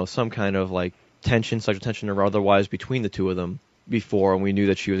some kind of like tension, sexual tension or otherwise between the two of them before, and we knew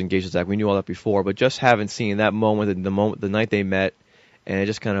that she was engaged with Zach. We knew all that before, but just haven't seen that moment, the night they met, and it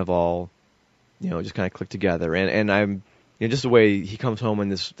just kind of all, just kind of clicked together. And I'm, just the way he comes home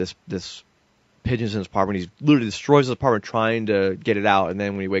and this pigeon's in his apartment, he literally destroys his apartment trying to get it out, and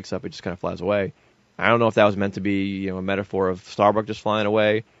then when he wakes up, it just kind of flies away. I don't know if that was meant to be, a metaphor of Starbuck just flying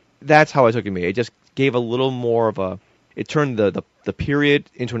away. That's how it took to me. It just gave a little more of a, it turned the period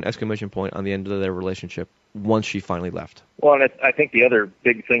into an exclamation point on the end of their relationship once she finally left. Well, and I think the other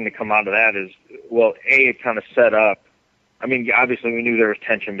big thing to come out of that is, it kind of set up, obviously we knew there was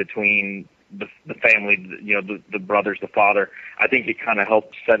tension between the family, the brothers, the father. I think it kind of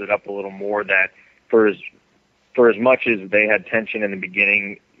helped set it up a little more that for as much as they had tension in the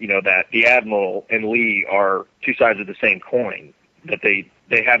beginning, that the Admiral and Lee are two sides of the same coin, that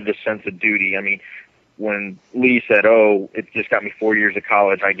they have this sense of duty. When Lee said, it just got me 4 years of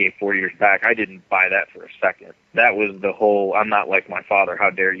college, I gave 4 years back, I didn't buy that for a second. That was the whole, I'm not like my father,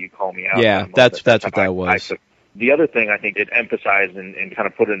 how dare you call me out. Yeah, that's what that was. The other thing I think it emphasized and kind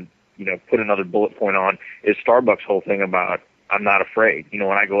of put another bullet point on is Starbuck's whole thing about, I'm not afraid. When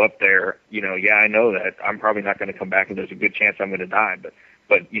I go up there, I know that I'm probably not going to come back and there's a good chance I'm going to die,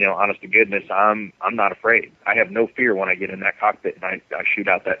 but honest to goodness, I'm not afraid. I have no fear when I get in that cockpit and I shoot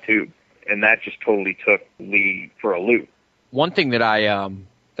out that tube. And that just totally took Lee for a loop. One thing that I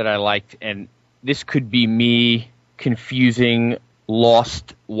liked, and this could be me confusing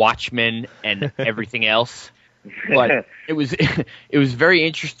Lost, Watchmen, and everything else, but it was very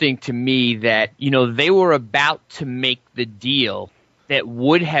interesting to me that they were about to make the deal that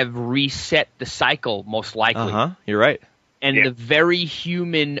would have reset the cycle most likely. You're right. And the very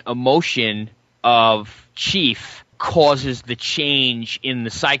human emotion of Chief causes the change in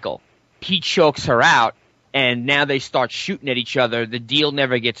the cycle. He chokes her out, and now they start shooting at each other. The deal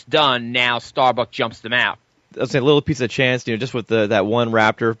never gets done. Now Starbuck jumps them out. I'll say a little piece of chance, just with that one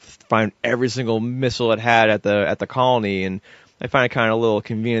Raptor find every single missile it had at the colony, and I find it kind of a little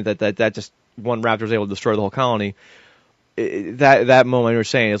convenient that just one Raptor was able to destroy the whole colony. That moment you were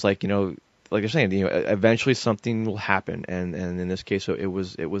saying is like you're saying, eventually something will happen, and in this case, it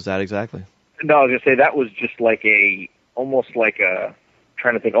was that exactly. No, I was gonna say that was just like almost like a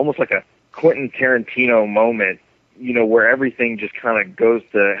Quentin Tarantino moment, where everything just kind of goes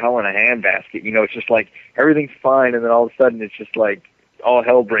to hell in a handbasket. It's just like everything's fine, and then all of a sudden it's just like all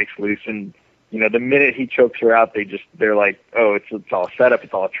hell breaks loose. And the minute he chokes her out, they're like, it's all set up,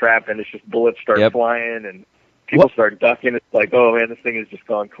 it's all a trap, and it's just bullets start flying and people start ducking. It's like, oh man, this thing has just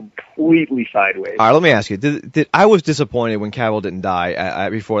gone completely sideways. All right, let me ask you. I was disappointed when Cavill didn't die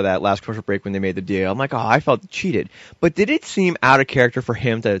before that last commercial break when they made the deal. I'm like, I felt cheated. But did it seem out of character for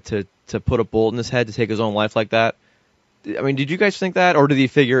him to put a bullet in his head to take his own life like that? Did you guys think that, or did he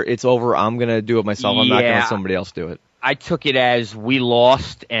figure it's over? I'm gonna do it myself. I'm not gonna let somebody else do it. I took it as we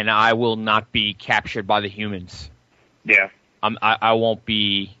lost, and I will not be captured by the humans. Yeah. I won't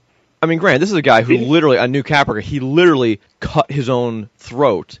be I mean, Grant, this is a guy who literally, on New Caprica, he literally cut his own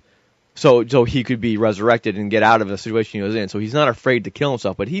throat so he could be resurrected and get out of the situation he was in. So he's not afraid to kill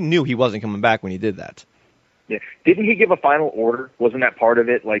himself, but he knew he wasn't coming back when he did that. Yeah. Didn't he give a final order? Wasn't that part of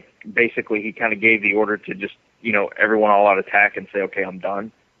it? Like, basically, he kind of gave the order to just, everyone all out attack and say, okay, I'm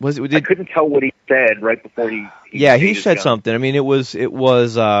done. I couldn't tell what he said right before he he said something. I mean, it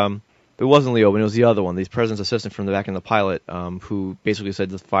wasn't Leo, but it was the other one, the president's assistant from the back in the pilot, who basically said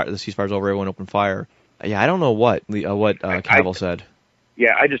the ceasefire's over, everyone open fire. Yeah, I don't know what Cavill said.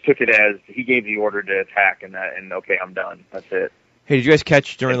 Yeah, I just took it as he gave the order to attack, and okay, I'm done. That's it. Hey, did you guys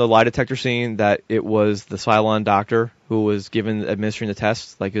catch during the lie detector scene that it was the Cylon doctor who was administering the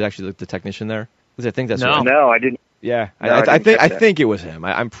test? Like, it was actually the technician there? Because I think that's No, I didn't. Yeah, no, I think it was him.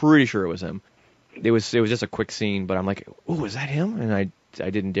 I'm pretty sure it was him. It was just a quick scene, but I'm like, oh, is that him? And I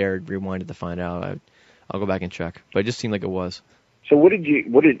didn't dare rewind it to find out. I'll go back and check, but it just seemed like it was. So what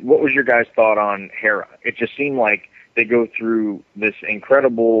was your guys' thought on Hera? It just seemed like they go through this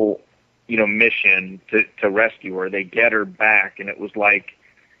incredible, mission to rescue her. They get her back, and it was like,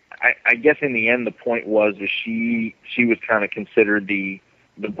 I guess in the end, the point was that she was kind of considered the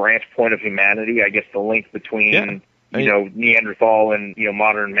branch point of humanity. I guess the link between Neanderthal and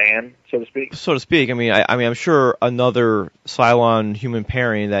modern man, so to speak. So to speak. I mean, I'm sure another Cylon human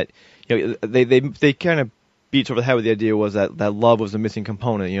pairing that they kind of beat over the head with the idea was that love was the missing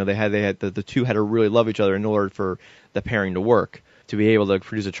component. They had the two had to really love each other in order for the pairing to work, to be able to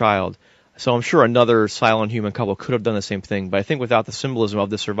produce a child. So I'm sure another Cylon human couple could have done the same thing, but I think without the symbolism of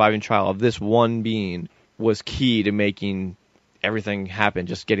the surviving child, of this one being, was key to making everything happen,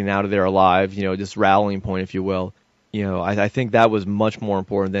 just getting out of there alive, just rallying point, if you will. I think that was much more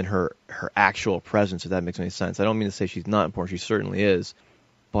important than her actual presence, if that makes any sense. I don't mean to say she's not important, she certainly is,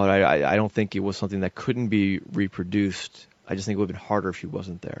 but I don't think it was something that couldn't be reproduced. I just think it would have been harder if she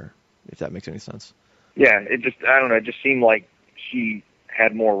wasn't there, if that makes any sense. Yeah, I don't know, it just seemed like she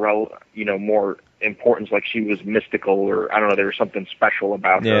had more importance, like she was mystical, or I don't know, there was something special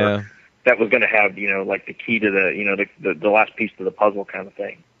about her that was going to have, like the key to the last piece to the puzzle kind of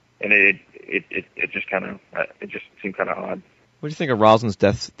thing. And it just kind of, it just seemed kind of odd. What do you think of Rosalind's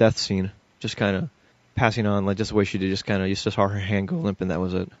death scene? Just kind of passing on, like just the way she did, just kind of, you just saw her hand go limp and that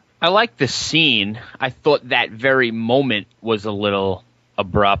was it. I like the scene. I thought that very moment was a little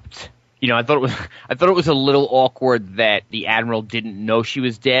abrupt. I thought it was a little awkward that the Admiral didn't know she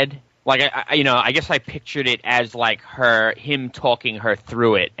was dead. Like, I guess I pictured it as like him talking her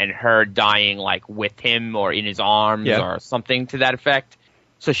through it and her dying like with him or in his arms or something to that effect.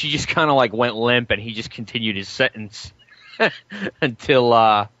 So she just kind of like went limp and he just continued his sentence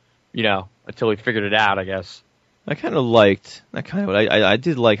until he figured it out, I guess. I did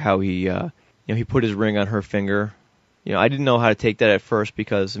like how he put his ring on her finger. I didn't know how to take that at first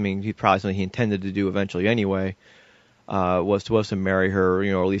because, he probably something he intended to do eventually anyway, was to marry her,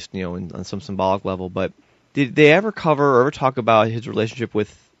 or at least, on some symbolic level. But did they ever cover or ever talk about his relationship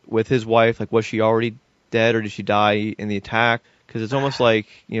with his wife? Like, was she already dead or did she die in the attack? Because it's almost like,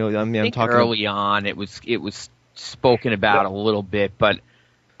 I'm talking early on it was spoken about a little bit, but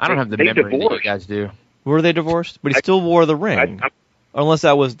I don't have the memory that you guys do. Were they divorced? But he still wore the ring. Unless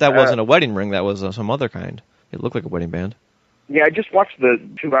that wasn't a wedding ring, that was some other kind. It looked like a wedding band. Yeah, I just watched the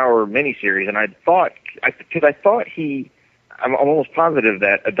 2-hour miniseries, and I'm almost positive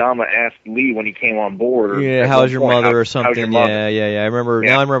that Adama asked Lee when he came on board. How's your mother or something? Your mother? Yeah. I remember.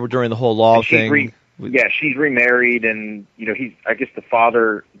 Yeah. Now I remember during the whole law thing. She's remarried, and I guess the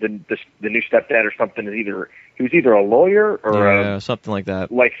father, the new stepdad or something, he was either a lawyer or something like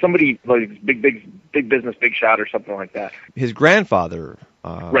that. Like somebody like big business, big shot or something like that. His grandfather.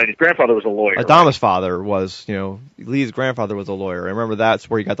 His grandfather was a lawyer. Adama's father was, Lee's grandfather was a lawyer. I remember that's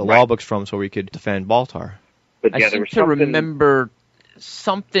where he got the law books from, so he could defend Baltar. But I seem to remember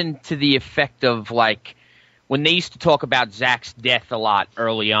something to the effect of like, when they used to talk about Zach's death a lot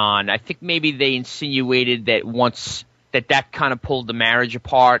early on, I think maybe they insinuated that once that kind of pulled the marriage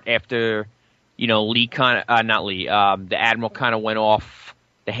apart after, Lee the Admiral kind of went off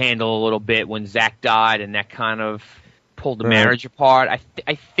the handle a little bit when Zach died, and that kind of pulled the marriage apart.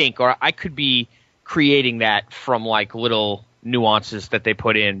 I think, or I could be creating that from like little nuances that they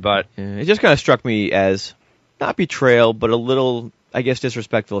put in, but it just kind of struck me as not betrayal, but a little, I guess,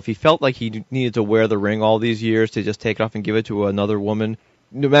 disrespectful. If he felt like he needed to wear the ring all these years to just take it off and give it to another woman,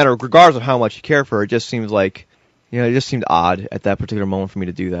 regardless of how much he cared for her, it just seems like, it just seemed odd at that particular moment for him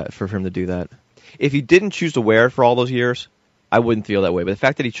to do that. If he didn't choose to wear it for all those years, I wouldn't feel that way. But the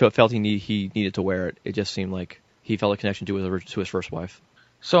fact that he felt he needed to wear it, it just seemed like he felt a connection to his first wife.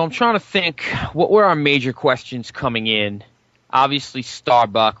 So I'm trying to think, what were our major questions coming in? Obviously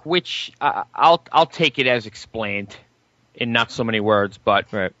Starbuck, which I'll take it as explained in not so many words, but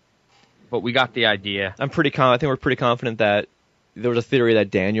we got the idea. I think we're pretty confident that there was a theory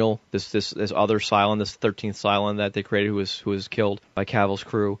that Daniel, this other Cylon, this 13th Cylon that they created, who was killed by Cavill's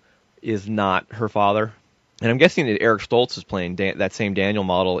crew, is not her father. And I'm guessing that Eric Stoltz is playing that same Daniel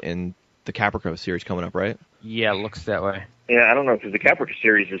model in the Caprica series coming up, right? Yeah, it looks that way. Yeah, I don't know, because the Caprica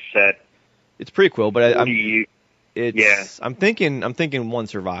series is set. It's prequel, but Yeah. I'm thinking one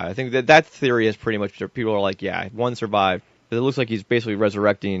survived. I think that theory is pretty much, people are like, yeah, one survived. But it looks like he's basically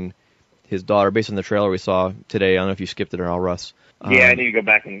resurrecting his daughter based on the trailer we saw today. I don't know if you skipped it or not, Russ. Yeah, I need to go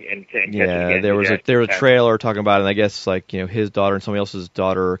back and catch it again. There was a trailer talking about it, and I guess his daughter and somebody else's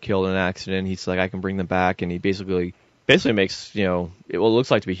daughter are killed in an accident. He's like, I can bring them back, and he basically makes it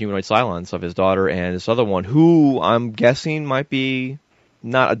looks like to be humanoid Cylons of his daughter and this other one, who I'm guessing might be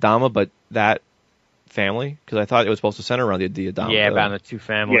not Adama, but that family, because I thought it was supposed to center around the Adama. Yeah, about the two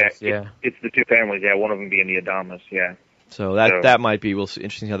families. Yeah, it's the two families. Yeah, one of them being the Adamas. Yeah. So that might be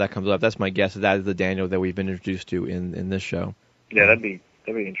interesting how that comes up. That's my guess. That is the Daniel that we've been introduced to in this show. Yeah, that'd be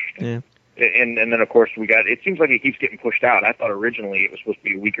interesting. Yeah. And then of course it seems like it keeps getting pushed out. I thought originally it was supposed to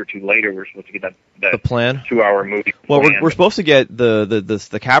be a week or two later. We're supposed to get the plan 2-hour movie. Well, we're supposed to get the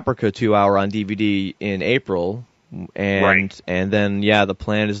Caprica 2-hour on DVD in April, and then the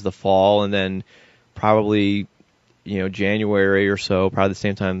plan is the fall, and then probably January or so, probably the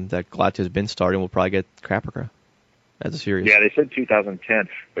same time that Galactica has been starting, we'll probably get Caprica as a series. Yeah, they said 2010,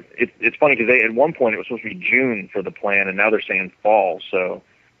 but it's funny because at one point it was supposed to be June for the plan, and now they're saying fall. So,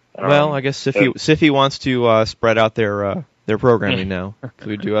 I guess Sci-Fi wants to spread out their programming now.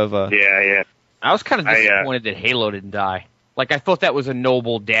 We do have yeah. I was kind of disappointed that Halo didn't die. Like, I thought that was a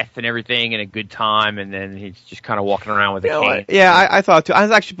noble death and everything and a good time, and then he's just kind of walking around with a cane. I thought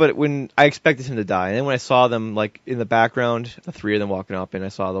too. But when I expected him to die, and then when I saw them in the background, the three of them walking up, and I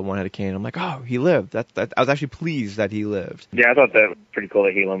saw the one had a cane, I'm like, oh, he lived. I was actually pleased that he lived. Yeah, I thought that was pretty cool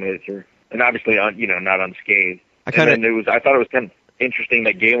that Halo made it through, and obviously, not unscathed. I thought it was kind of interesting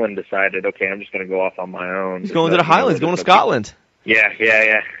that Galen decided, okay, I'm just going to go off on my own. He's going to the Highlands, going to Scotland. Yeah.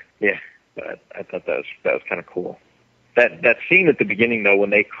 But I thought that was kind of cool. That scene at the beginning, though, when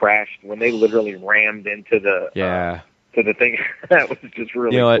they crashed, when they literally rammed into the to the thing, that was just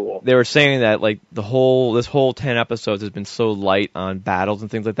really cool. They were saying that this whole 10 episodes has been so light on battles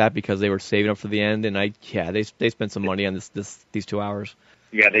and things like that because they were saving up for the end, and they spent some money on these 2 hours.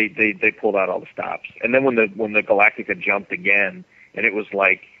 Yeah, they pulled out all the stops, and then when the Galactica jumped again, and it was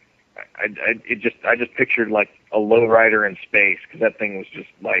like I just pictured like a lowrider in space because that thing was just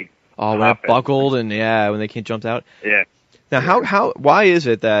like. All buckled and when they jumped out. Yeah. Now, why is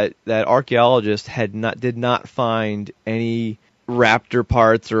it that archaeologists did not find any raptor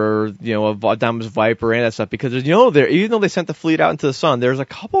parts or Adama's Viper or any of that stuff? Because even though they sent the fleet out into the sun, there's a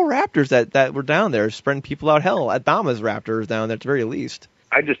couple raptors that were down there spreading people out hell. Adama's raptors down there at the very least.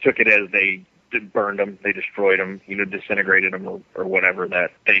 I just took it as they burned them, they destroyed them, disintegrated them or whatever,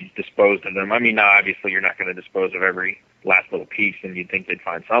 that they disposed of them. I mean, obviously you're not going to dispose of every last little piece, and you'd think they'd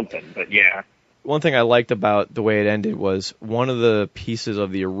find something, but yeah. One thing I liked about the way it ended was one of the pieces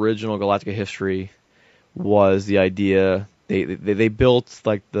of the original Galactica history was the idea they built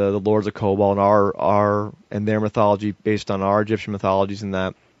like the Lords of Kobol and our and their mythology based on our Egyptian mythologies, and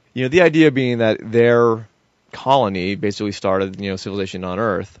that the idea being that their colony basically started civilization on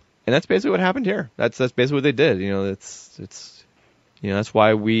Earth. And that's basically what happened here. That's basically what they did. That's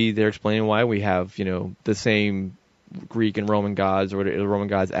why they're explaining why we have the same Greek and Roman gods or Roman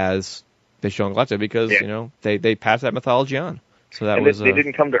gods as they show in Galactica because they passed that mythology on. So that they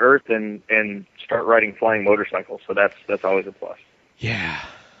didn't come to Earth and start riding flying motorcycles. So that's always a plus. Yeah,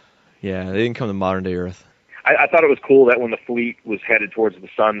 they didn't come to modern day Earth. I thought it was cool that when the fleet was headed towards the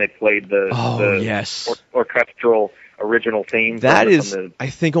sun, they played the orchestral original theme. That is, I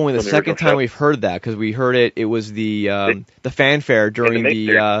think, only the second time we've heard that, because we heard it. It was the fanfare during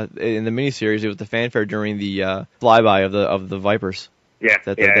in the miniseries. It was the fanfare during the flyby of the Vipers.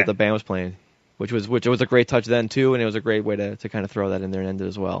 That the band was playing, which was a great touch then too, and it was a great way to kind of throw that in there and end it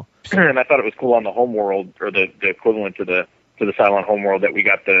as well. And I thought it was cool on the homeworld, or the equivalent to the Cylon homeworld, that we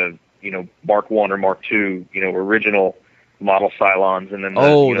got the Mark 1 or Mark 2 original model Cylons, and then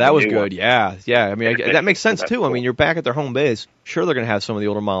that was good. Yeah. I mean, that makes sense too. Cool. I mean, you're back at their home base. Sure, they're going to have some of the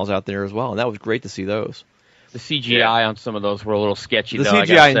older models out there as well, and that was great to see those. The CGI on some of those were a little sketchy. The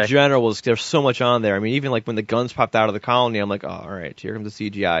CGI in general there's so much on there. I mean, even like when the guns popped out of the colony, I'm like, oh, all right, here comes the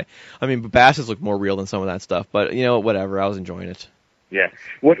CGI. I mean, Basses looked more real than some of that stuff, but whatever. I was enjoying it. Yeah.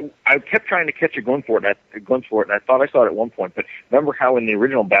 What I kept trying to catch a glimpse for it, and I thought I saw it at one point. But remember how in the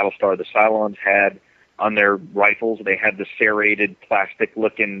original Battlestar, the Cylons had on their rifles, they had the serrated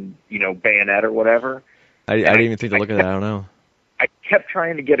plastic-looking, bayonet or whatever. I didn't even think to look at that. I don't know. I kept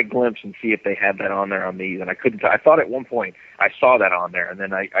trying to get a glimpse and see if they had that on there on these, and I couldn't. I thought at one point I saw that on there, and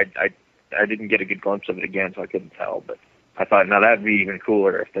then I didn't get a good glimpse of it again, so I couldn't tell. But I thought, now that'd be even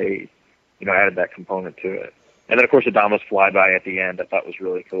cooler if they, added that component to it. And then of course Adama's flyby at the end, I thought was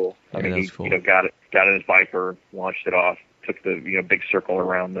really cool. I mean, he cool. got in his Viper, launched it off, took the big circle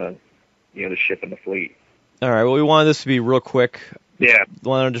around the the ship and the fleet. All right. Well, we wanted this to be real quick. Yeah.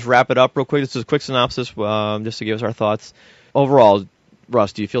 Want to just wrap it up real quick? This is a quick synopsis, just to give us our thoughts. Overall,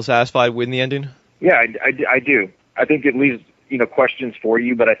 Russ, do you feel satisfied with the ending? Yeah, I do. I think it leaves, questions for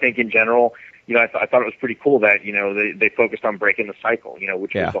you, but I think in general, I thought it was pretty cool that, they focused on breaking the cycle,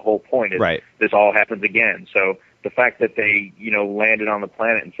 which was the whole point. Is right. This all happens again. So the fact that they, landed on the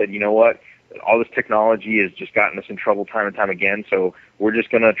planet and said, you know what, all this technology has just gotten us in trouble time and time again, so we're just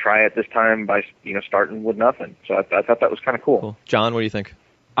going to try it this time by, starting with nothing. So I thought that was kind of cool. John, what do you think?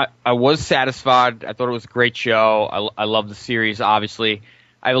 I was satisfied. I thought it was a great show. I love the series, obviously.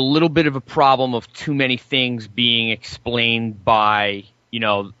 I have a little bit of a problem of too many things being explained by,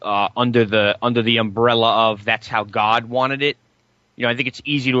 under the umbrella of that's how God wanted it. I think it's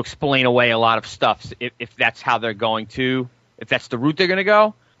easy to explain away a lot of stuff if that's how they're going to, if that's the route they're going to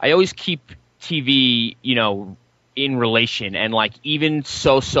go. I always keep TV, in relation, and even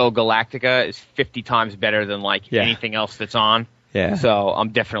So Galactica is 50 times better than anything else that's on. Yeah. So I'm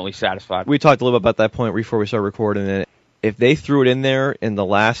definitely satisfied. We talked a little bit about that point before we started recording, and if they threw it in there in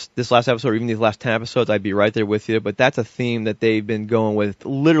this last episode, or even these last 10 episodes, I'd be right there with you. But that's a theme that they've been going with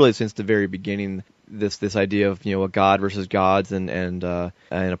literally since the very beginning. This idea of a God versus gods and a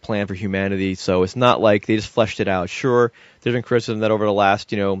plan for humanity. So it's not like they just fleshed it out. Sure, there's been criticism that over the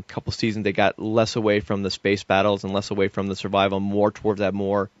last couple seasons they got less away from the space battles and less away from the survival, more towards that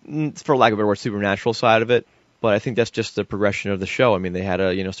more, for lack of a better word, supernatural side of it. But I think that's just the progression of the show. I mean, they had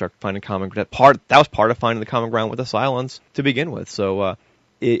to start finding common ground. That was part of finding the common ground with the Cylons to begin with. So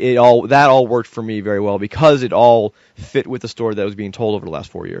that all worked for me very well because it all fit with the story that was being told over the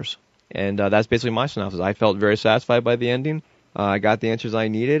last 4 years. And that's basically my synopsis. I felt very satisfied by the ending. I got the answers I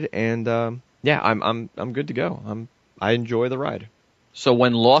needed, and I'm good to go. I enjoy the ride. So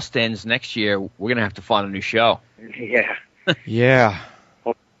when Lost ends next year, we're gonna have to find a new show. Yeah. Yeah.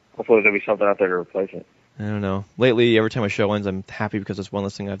 Hopefully there'll be something out there to replace it. I don't know. Lately, every time a show ends, I'm happy because it's one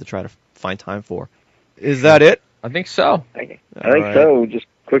less thing I have to try to find time for. Is that it? I think so. I think so. Just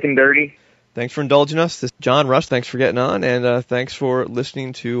quick and dirty. Thanks for indulging us. This is John Russ. Thanks for getting on, and thanks for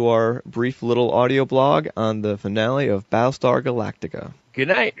listening to our brief little audio blog on the finale of Battlestar Galactica. Good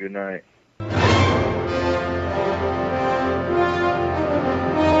night. Good night.